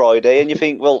 Monday to Friday." And you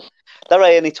think, well, there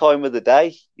ain't any time of the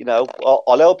day.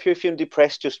 I'll help you if you're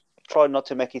depressed. Just try not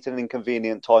to make it an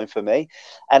inconvenient time for me.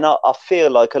 And I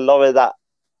feel like a lot of that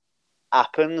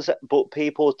happens, but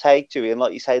people take to it, and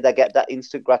like you say, they get that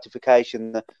instant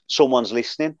gratification that someone's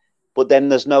listening, but then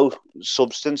there's no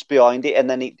substance behind it, and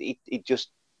then it just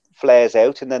flares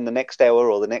out, and then the next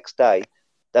hour or the next day,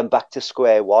 then back to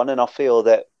square one. And I feel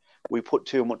that we put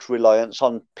too much reliance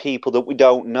on people that we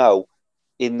don't know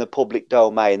in the public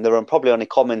domain. They're probably only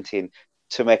commenting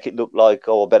to make it look like,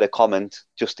 oh, I better comment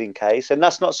just in case. And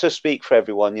that's not to speak for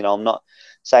everyone. I'm not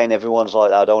saying everyone's like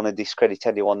that. I don't want to discredit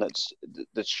anyone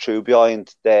that's true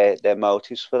behind their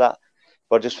motives for that.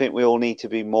 But I just think we all need to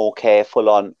be more careful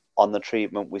on the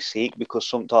treatment we seek, because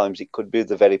sometimes it could be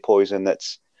the very poison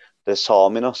that's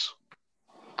harming us.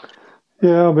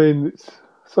 Yeah, I mean, it's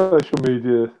social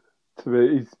media to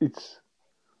me.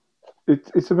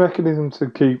 It's a mechanism to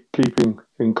keeping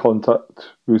in contact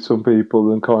with some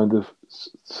people and kind of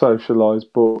socialise,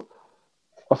 but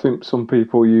I think some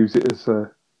people use it as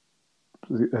a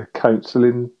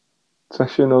counselling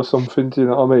session or something. Do you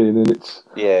know what I mean? And it's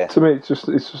to me, it's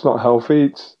just not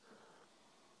healthy.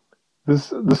 There's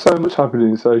so much happening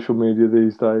in social media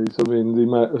these days. I mean, the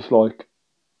amount of like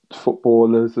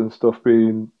footballers and stuff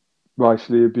being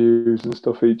racially abused and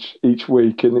stuff each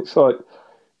week, and it's like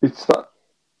it's that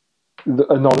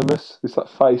anonymous, it's that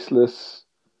faceless,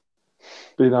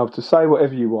 being able to say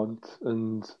whatever you want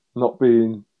and not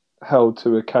being held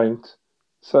to account.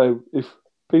 So if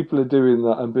people are doing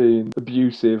that and being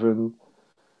abusive and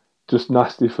just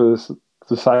nasty for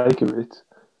the sake of it,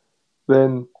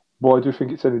 then why do you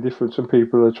think it's any different when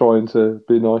people are trying to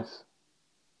be nice?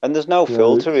 And there's no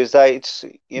filter, is there? It's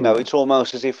it's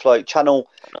almost as if like channel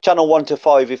 1 to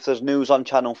 5. If there's news on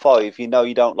channel 5, you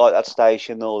don't like that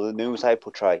station or the news they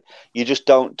portray, you just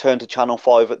don't turn to channel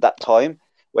 5 at that time.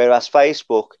 Whereas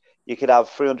Facebook, you could have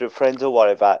 300 friends or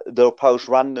whatever, they'll post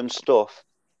random stuff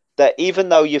that even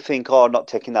though you think, oh, I'm not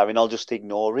taking that in, I'll just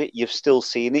ignore it, you've still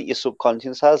seen it, your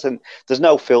subconscious has, and there's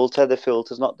no filter, the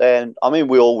filter's not there. And, I mean,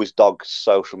 we always dog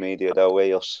social media, though,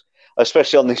 us.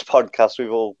 Especially on this podcast,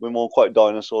 we're all quite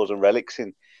dinosaurs and relics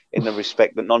in the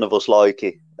respect that none of us like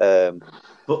it. But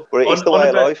it's the way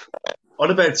of life. On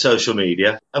about social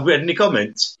media, have we had any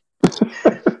comments?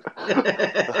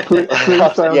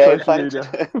 Yeah, thanks.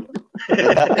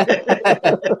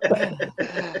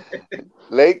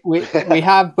 we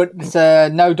have, but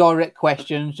there's no direct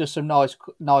questions, just some nice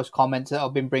comments that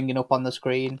I've been bringing up on the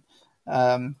screen.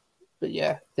 But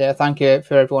yeah, thank you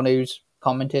for everyone who's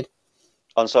commented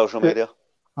on social media.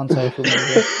 On social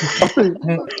media, we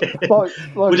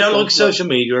don't like social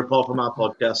media apart from our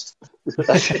podcast.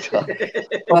 That's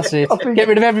it. Get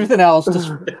rid of everything else.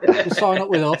 Just sign up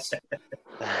with us.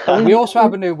 We also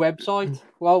have a new website.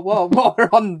 Well, while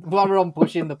we're on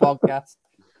pushing the podcast,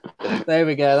 there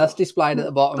we go. That's displayed at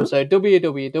the bottom. So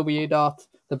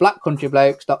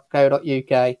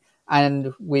www.theblackcountryblokes.co.uk,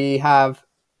 and we have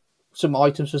some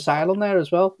items for sale on there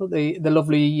as well. The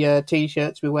lovely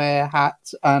t-shirts we wear,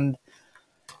 hats, and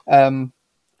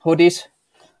hoodies.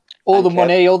 All the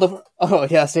money,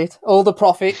 that's it. All the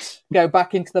profits go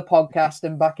back into the podcast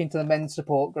and back into the men's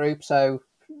support group. So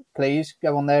please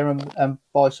go on there and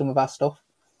buy some of our stuff.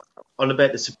 On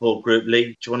about the support group, Lee,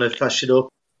 do you want to flash it up?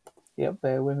 Yeah,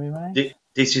 bear with me, mate.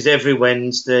 This is every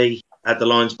Wednesday at the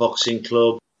Lions Boxing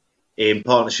Club in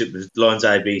partnership with Lions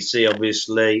ABC,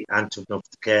 obviously, and Tough Enough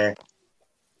to Care,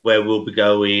 where we'll be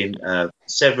going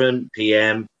 7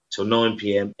 p.m. till 9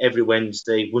 p.m. every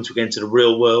Wednesday. Once we get into the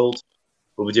real world,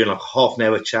 we'll be doing like a half an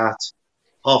hour chat,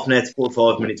 half an hour to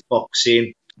 45 minutes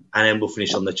boxing, and then we'll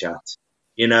finish on the chat.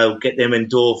 Get them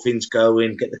endorphins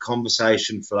going, get the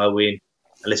conversation flowing,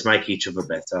 and let's make each other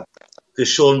better. Because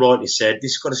Sean rightly said,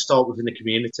 this has got to start within the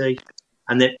community.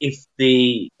 And then if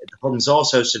the problems are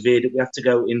so severe that we have to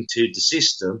go into the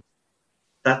system,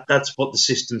 that's what the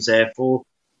system's there for.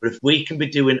 But if we can be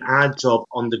doing our job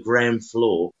on the ground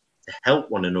floor to help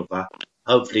one another,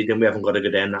 hopefully then we haven't got to go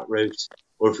down that route.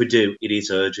 Or if we do, it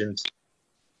is urgent.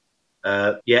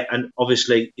 And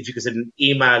obviously, if you can send an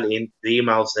email in, the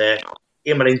email's there.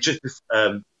 Email in just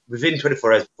within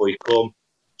 24 hours before you come,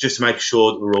 just to make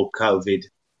sure that we're all COVID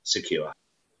secure.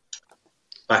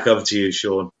 Back over to you,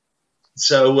 Sean.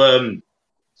 So,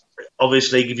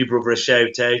 obviously, give your brother a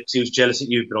shout out. He was jealous that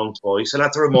you've been on twice. And I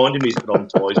had to remind him he's been on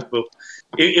twice. But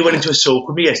he went into a sulk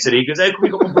with me yesterday. He goes, how come we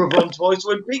got my brother on twice? I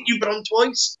went, Pete, you've been on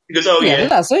twice. He goes, oh, yeah.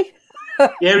 Has he?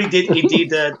 Yeah, he did. He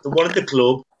did the one at the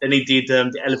club. Then he did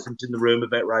the elephant in the room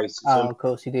about racism. Oh, of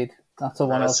course he did. That's the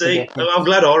one else. See, I'm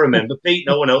glad I remember. Pete,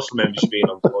 no one else remembers you being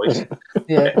on twice.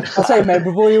 Yeah, I'll say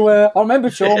memorable you were. I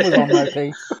remember Sean was on there,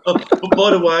 Pete. But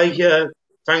by the way,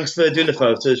 thanks for doing the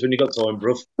photos when you got time,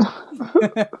 bruv.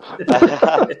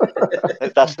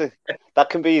 That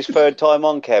can be his third time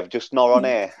on, Kev, just not on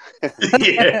air.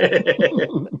 Yeah.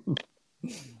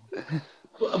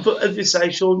 But as you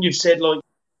say, Sean, you've said, like,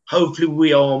 hopefully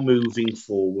we are moving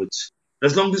forwards.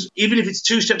 As long as, even if it's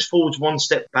 2 steps forward, 1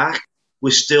 step back,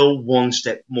 we're still 1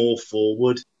 step more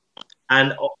forward.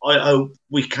 And I hope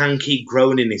we can keep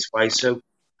growing in this way. So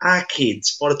our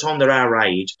kids, by the time they're our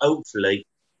age, hopefully,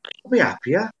 will be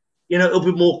happier. It'll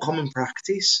be more common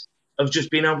practice of just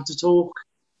being able to talk.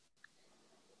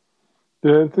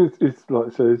 Yeah, it's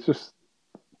like I say, it's just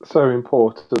so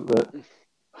important that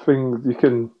you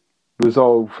can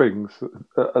resolve things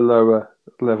at a lower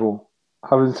level.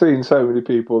 Having seen so many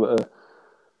people that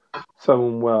are so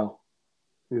unwell,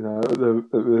 at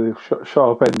the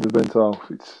sharp end of mental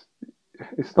health,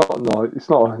 it's not nice. It's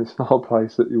not a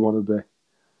place that you want to be.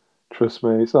 Trust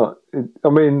me, it's not.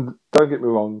 Don't get me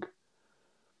wrong.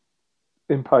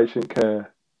 Inpatient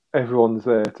care, everyone's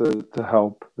there to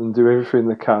help and do everything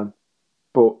they can,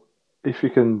 but if you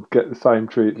can get the same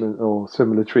treatment or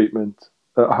similar treatment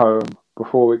at home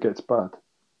before it gets bad,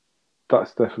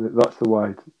 that's the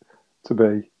way to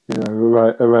be.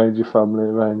 Around your family,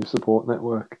 around your support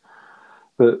network,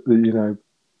 that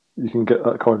you can get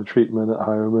that kind of treatment at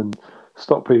home and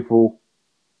stop people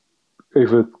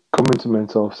either coming to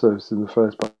mental health services in the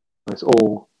first place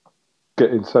or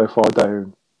getting so far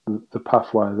down the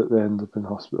pathway that they end up in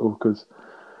hospital. Because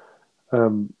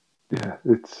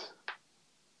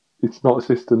it's not a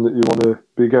system that you want to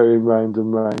be going round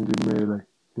and round in, really.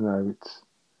 It's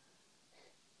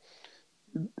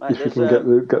if you can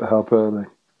get the help early.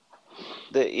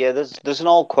 There's an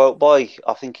old quote by,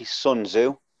 I think it's Sun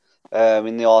Tzu,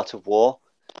 in The Art of War,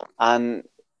 and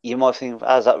you might think,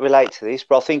 how does that relate to this?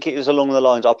 But I think it was along the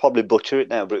lines, I'll probably butcher it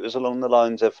now, but it was along the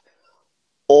lines of,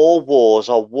 all wars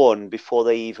are won before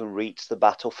they even reach the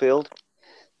battlefield.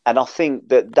 And I think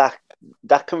that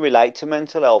can relate to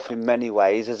mental health in many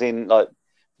ways, as in, like,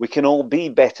 we can all be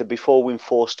better before we're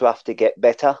forced to have to get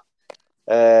better.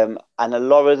 And a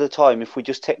lot of the time, if we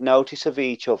just take notice of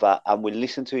each other and we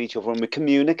listen to each other and we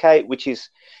communicate, which is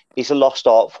a lost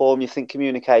art form. You think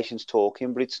communication's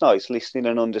talking, but it's not. It's listening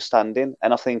and understanding.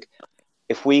 And I think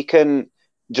if we can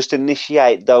just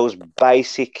initiate those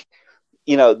basic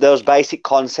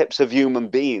concepts of human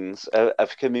beings,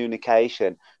 of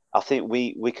communication, I think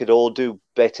we could all do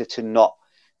better to not,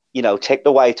 take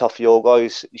the weight off your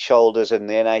guys' shoulders and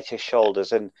the NHS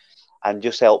shoulders and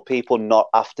just help people not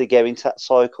have to get into that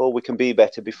cycle. We can be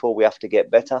better before we have to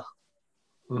get better.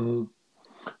 Mm.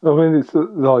 I mean, it's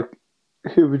like,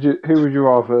 who would you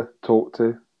rather talk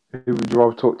to? Who would you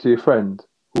rather talk to, your friend,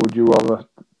 or would you rather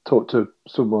talk to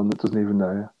someone that doesn't even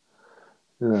know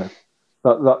you?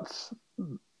 That's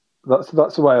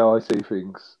the way I see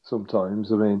things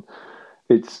sometimes. I mean,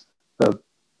 it's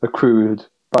a crude,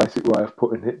 basic way of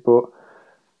putting it, but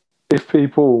if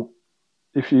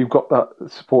you've got that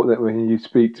support network and you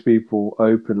speak to people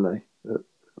openly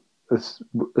as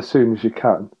soon as you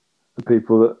can, the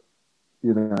people that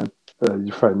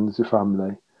your friends, your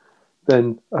family,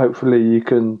 then hopefully you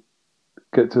can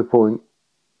get to the point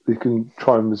you can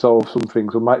try and resolve some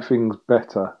things or make things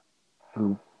better,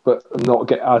 but not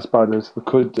get as bad as they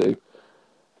could do,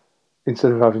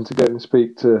 instead of having to go and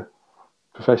speak to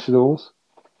professionals,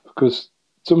 because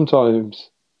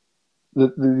sometimes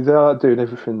they are doing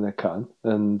everything they can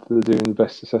and they're doing the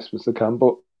best assessments they can,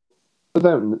 but they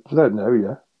don't know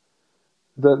you.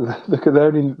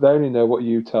 They only know what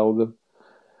you tell them.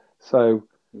 So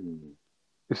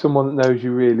if someone that knows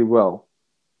you really well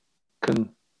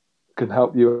can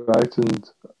help you out and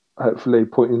hopefully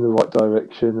point you in the right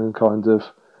direction and kind of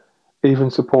even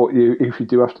support you if you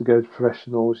do have to go to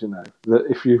professionals, that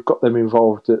if you've got them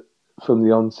involved from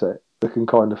the onset, they can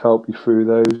kind of help you through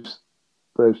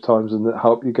those times and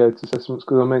help you go to assessments.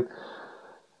 Because I mean,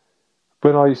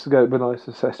 when I used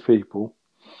to assess people,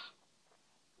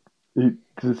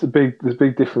 there's a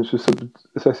big difference with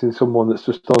assessing someone that's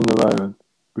just on their own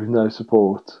with no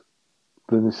support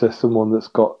than assess someone that's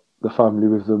got the family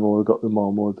with them, or got the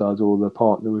mom or dad or their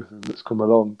partner with them that's come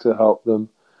along to help them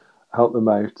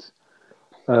out.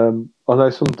 I know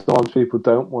sometimes people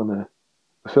don't want to.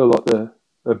 They feel like they're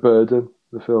a burden.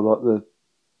 They feel like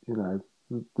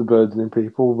the burdening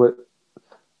people, but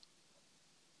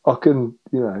I can,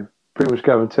 pretty much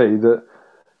guarantee that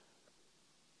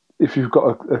if you've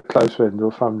got a close friend or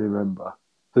a family member,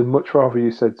 they'd much rather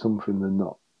you said something than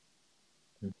not.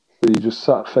 That you just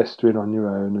sat festering on your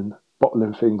own and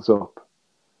bottling things up,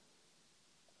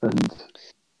 and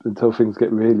until things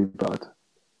get really bad,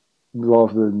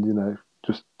 rather than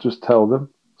just tell them.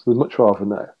 So they'd much rather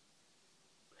know.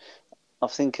 I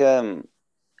think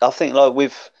like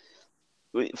with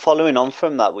following on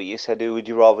from that, what you said, who would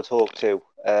you rather talk to?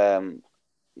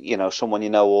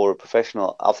 Someone or a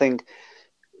professional. I think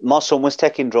my son was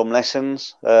taking drum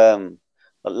lessons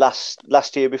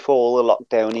last year before all the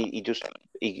lockdown.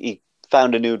 He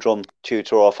found a new drum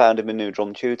tutor, or I found him a new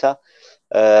drum tutor,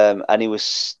 and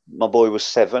my boy was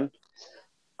 7,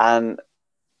 and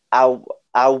I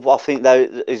think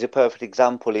that is a perfect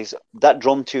example. Is that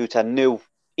drum tutor knew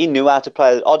how to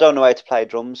play. I don't know how to play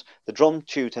drums. The drum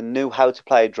tutor knew how to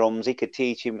play drums. He could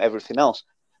teach him everything else.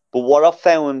 But what I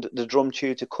found the drum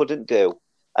tutor couldn't do,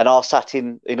 and I sat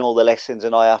in all the lessons,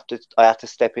 and I had to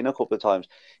step in a couple of times.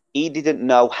 He didn't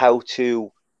know how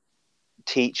to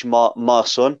teach my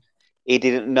son. He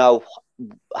didn't know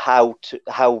how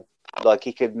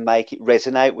he could make it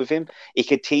resonate with him. He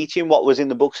could teach him what was in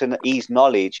the books and his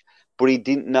knowledge, but he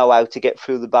didn't know how to get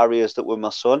through the barriers that were my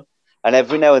son. And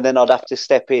every now and then I'd have to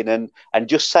step in and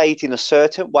just say it in a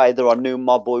certain way that I knew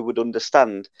my boy would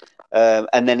understand,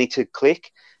 and then it would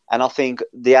click. And I think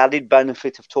the added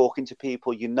benefit of talking to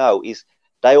people is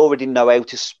they already know how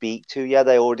to speak to you.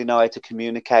 They already know how to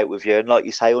communicate with you. And like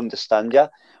you say, understand you.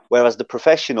 Whereas the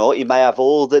professional, he may have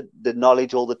all the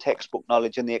knowledge, all the textbook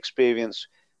knowledge and the experience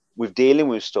with dealing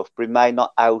with stuff, but he may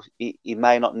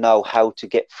not know how to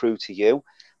get through to you.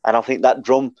 And I think that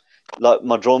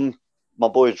my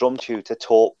boy's drum tutor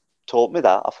taught me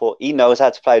that. I thought he knows how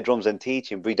to play drums and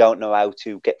teach him, but we don't know how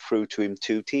to get through to him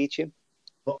to teach him.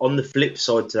 But on the flip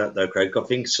side to that, though, Craig, I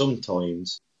think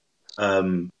sometimes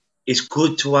it's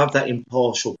good to have that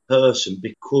impartial person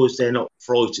because they're not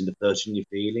frightened of hurting your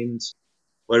feelings.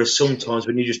 Whereas sometimes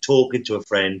when you're just talking to a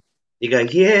friend, you go,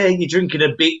 yeah, you're drinking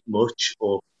a bit much,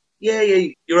 or yeah,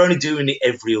 you're only doing it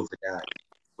every other day.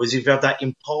 Whereas if you have that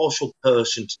impartial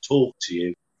person to talk to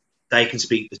you, they can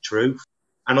speak the truth.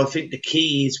 And I think the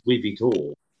key is with it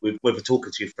all, whether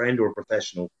talking to your friend or a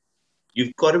professional,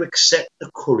 you've got to accept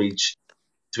the courage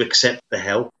to accept the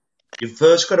help. You've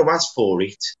first got to ask for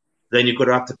it, then you've got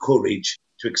to have the courage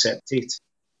to accept it.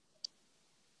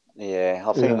 Yeah,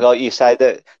 I think, like you say,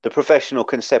 that the professional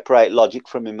can separate logic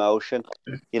from emotion.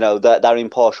 That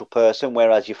impartial person,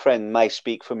 whereas your friend may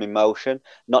speak from emotion,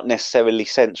 not necessarily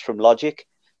sense from logic.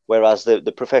 Whereas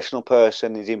the professional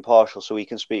person is impartial, so he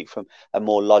can speak from a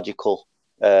more logical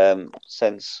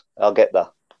sense. I'll get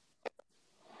that.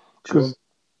 Because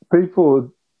people are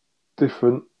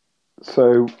different.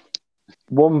 So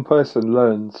one person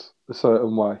learns a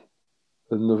certain way,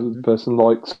 another person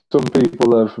likes. Some people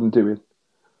learn from doing.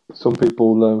 Some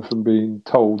people learn from being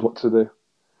told what to do.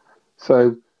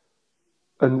 So,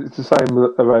 and it's the same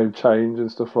around change and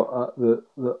stuff like that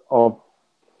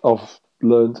I've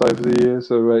learned over the years.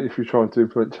 So if you're trying to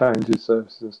implement changes,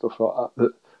 services and stuff like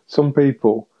that some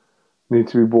people need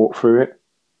to be walked through it.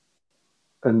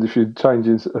 And if you're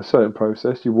changing a certain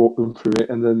process, you walk them through it,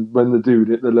 and then when they're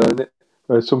doing it, they learn it.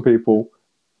 Whereas some people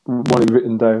want it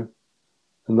written down,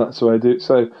 and that's the way I do it.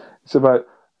 So it's about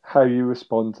how you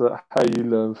respond to that, how you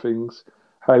learn things,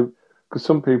 because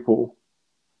some people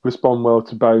respond well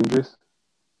to boundaries.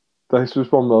 They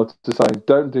respond well to saying,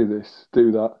 don't do this,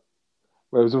 do that.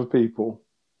 Whereas other people,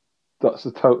 that's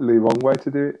a totally wrong way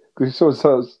to do it. Because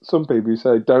some people who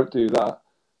say, don't do that,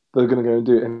 they're going to go and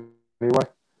do it anyway.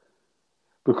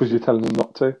 Because you're telling them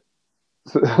not to.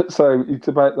 So it's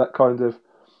about that kind of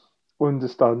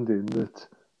understanding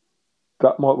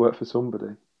that might work for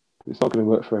somebody. It's not going to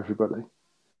work for everybody.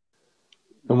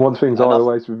 And one of the things I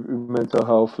always with mental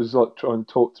health is like try and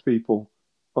talk to people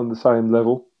on the same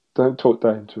level. Don't talk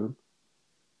down to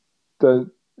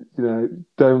them.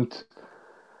 Don't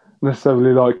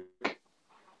necessarily like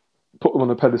put them on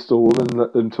a pedestal and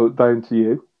let them talk down to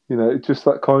you. It's just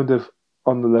that kind of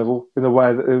on the level in a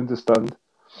way that they understand.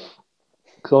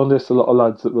 Because I noticed a lot of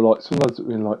lads that were some lads that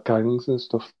were in like gangs and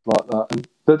stuff like that, and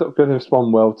they're not going to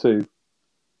respond well to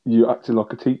you acting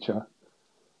like a teacher.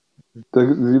 They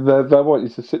want you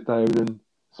to sit down and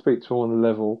speak to them on a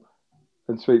level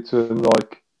and speak to them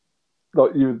like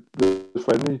you, the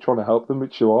friend, and you're trying to help them,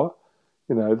 which you are.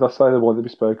 That's how they want to be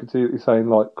spoken to. You're saying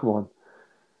like, come on,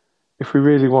 if we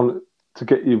really want to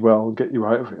get you well and get you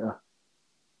out of here,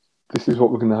 this is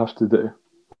what we're going to have to do.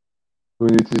 We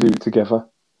need to do it together.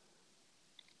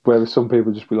 Whereas some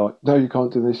people just be like, no, you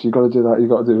can't do this, you got to do that, you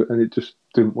got to do it, and it just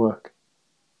didn't work.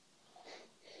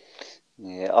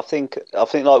 Yeah, I think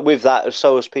like with that,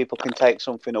 so as people can take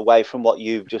something away from what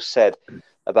you've just said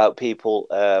about people,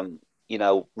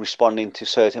 responding to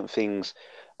certain things,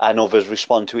 and others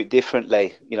respond to it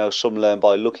differently. Some learn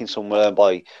by looking, some learn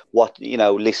by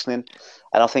listening.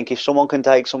 And I think if someone can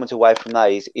take something away from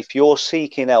that is if you're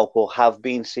seeking help or have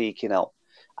been seeking help,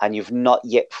 and you've not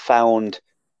yet found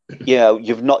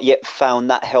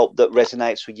that help that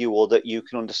resonates with you or that you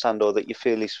can understand or that you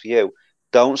feel is for you,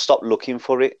 don't stop looking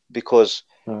for it, because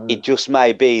it just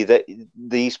may be that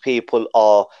these people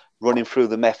are running through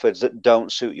the methods that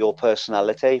don't suit your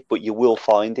personality, but you will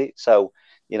find it. So,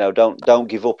 don't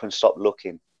give up and stop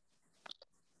looking.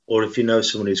 Or if you know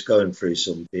someone who's going through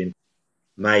something,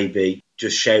 maybe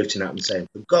just shouting at them saying,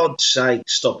 for God's sake,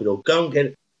 stop it, or go and get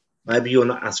it. Maybe you're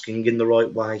not asking in the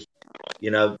right way,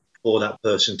 for that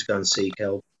person to go and seek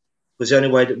help. Because the only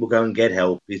way that we'll go and get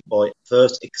help is by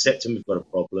first accepting we've got a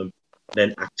problem,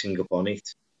 then acting upon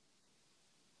it.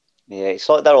 Yeah, it's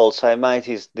like that old saying, mate,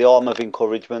 is the arm of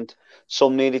encouragement.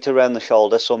 Some need it around the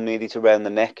shoulder, some need it around the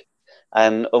neck.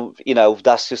 And,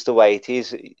 that's just the way it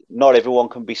is. Not everyone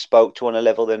can be spoke to on a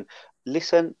level, then,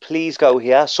 listen, please go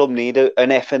here. Some need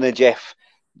an F and a Jeff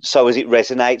so as it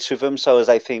resonates with them, so as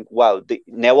they think, wow,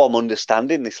 now I'm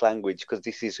understanding this language because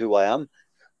this is who I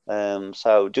am.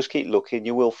 So just keep looking.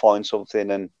 You will find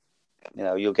something, and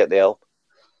you'll get the help.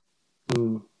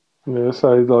 Yeah,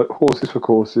 so like horses for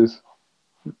courses.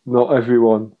 Not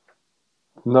everyone,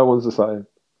 no one's the same.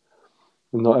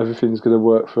 And not everything's going to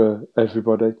work for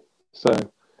everybody. So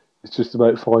it's just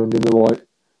about finding the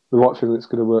right thing that's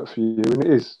going to work for you. And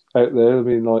it is out there. I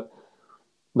mean, like,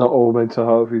 not all mental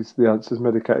health is the answer is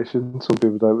medication. Some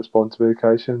people don't respond to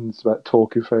medication. It's about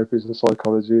talking therapies and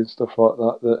psychology and stuff like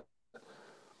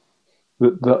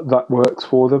that works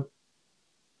for them.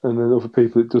 And then other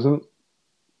people it doesn't.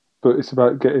 But it's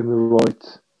about getting the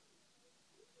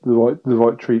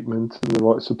right treatment and the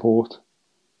right support.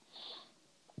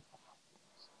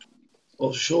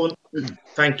 Well, Sean,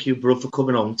 thank you, bro, for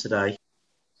coming on today.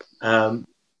 While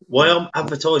I'm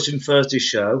advertising Thursday's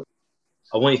show,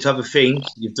 I want you to have a think.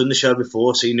 You've done the show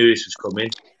before, so you knew this was coming.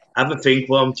 Have a think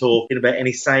while I'm talking about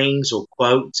any sayings or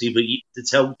quotes, either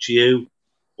that's helped you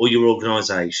or your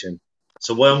organisation.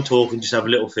 So while I'm talking, just have a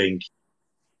little think.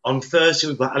 On Thursday,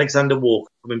 we've got Alexander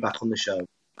Walker coming back on the show.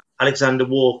 Alexander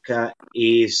Walker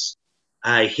is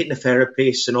a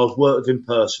hypnotherapist, and I've worked with him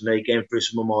personally, getting through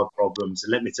some of my problems.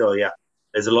 And let me tell you,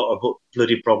 there's a lot of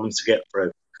bloody problems to get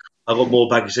through. I've got more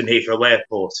baggage than Heathrow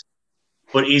Airport.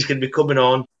 But he's going to be coming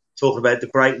on, talking about the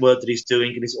great work that he's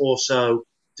doing, and he's also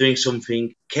doing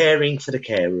something, caring for the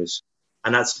carers.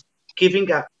 And that's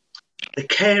giving up the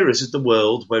carers of the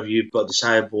world, whether you've got a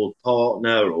disabled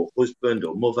partner or husband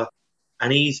or mother,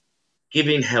 and he's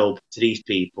giving help to these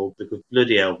people because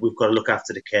bloody hell, we've got to look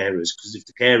after the carers, because if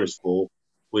the carers fall,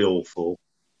 we all fall.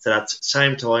 So that's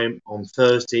same time on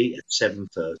Thursday at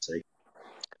 7:30.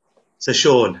 So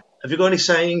Sean, have you got any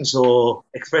sayings or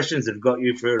expressions that have got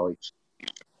you through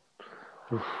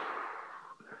life?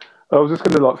 I was just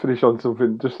going to finish on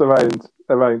something just around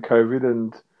COVID,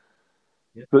 and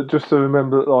that just to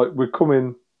remember that we're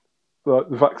coming, the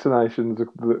vaccinations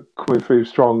are coming through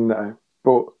strong now,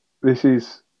 but this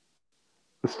is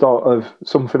the start of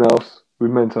something else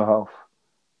with mental health.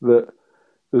 That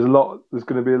there's going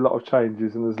to be a lot of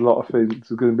changes, and there's a lot of things.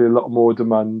 There's going to be a lot more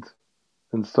demand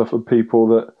and stuff of people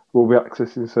that will be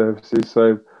accessing services.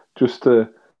 So just to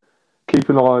keep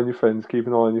an eye on your friends, keep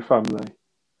an eye on your family,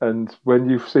 and when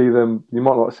you see them, you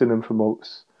might not have seen them for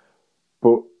months,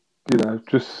 but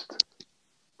just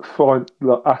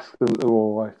ask them they're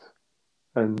all right,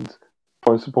 and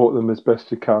try and support them as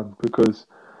best you can, because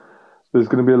there's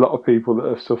going to be a lot of people that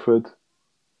have suffered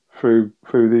through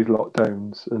these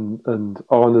lockdowns and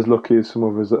aren't as lucky as some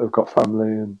others that have got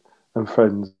family and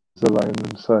friends around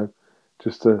them. So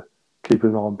just to keep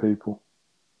an eye on people.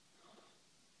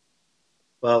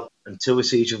 Well, until we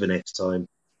see each other next time,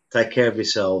 take care of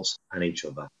yourselves and each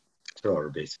other. For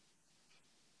a bit.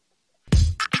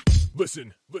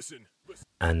 Listen.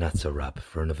 And that's a wrap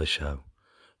for another show.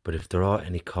 But if there are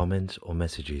any comments or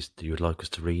messages that you would like us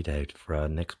to read out for our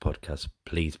next podcast,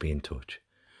 please be in touch.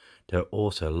 There are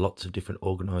also lots of different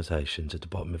organisations at the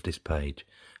bottom of this page,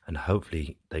 and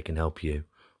hopefully they can help you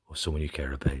or someone you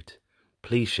care about.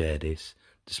 Please share this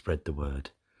to spread the word.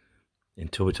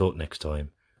 Until we talk next time,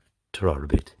 ta-ra a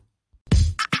bit.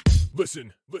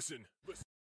 Listen.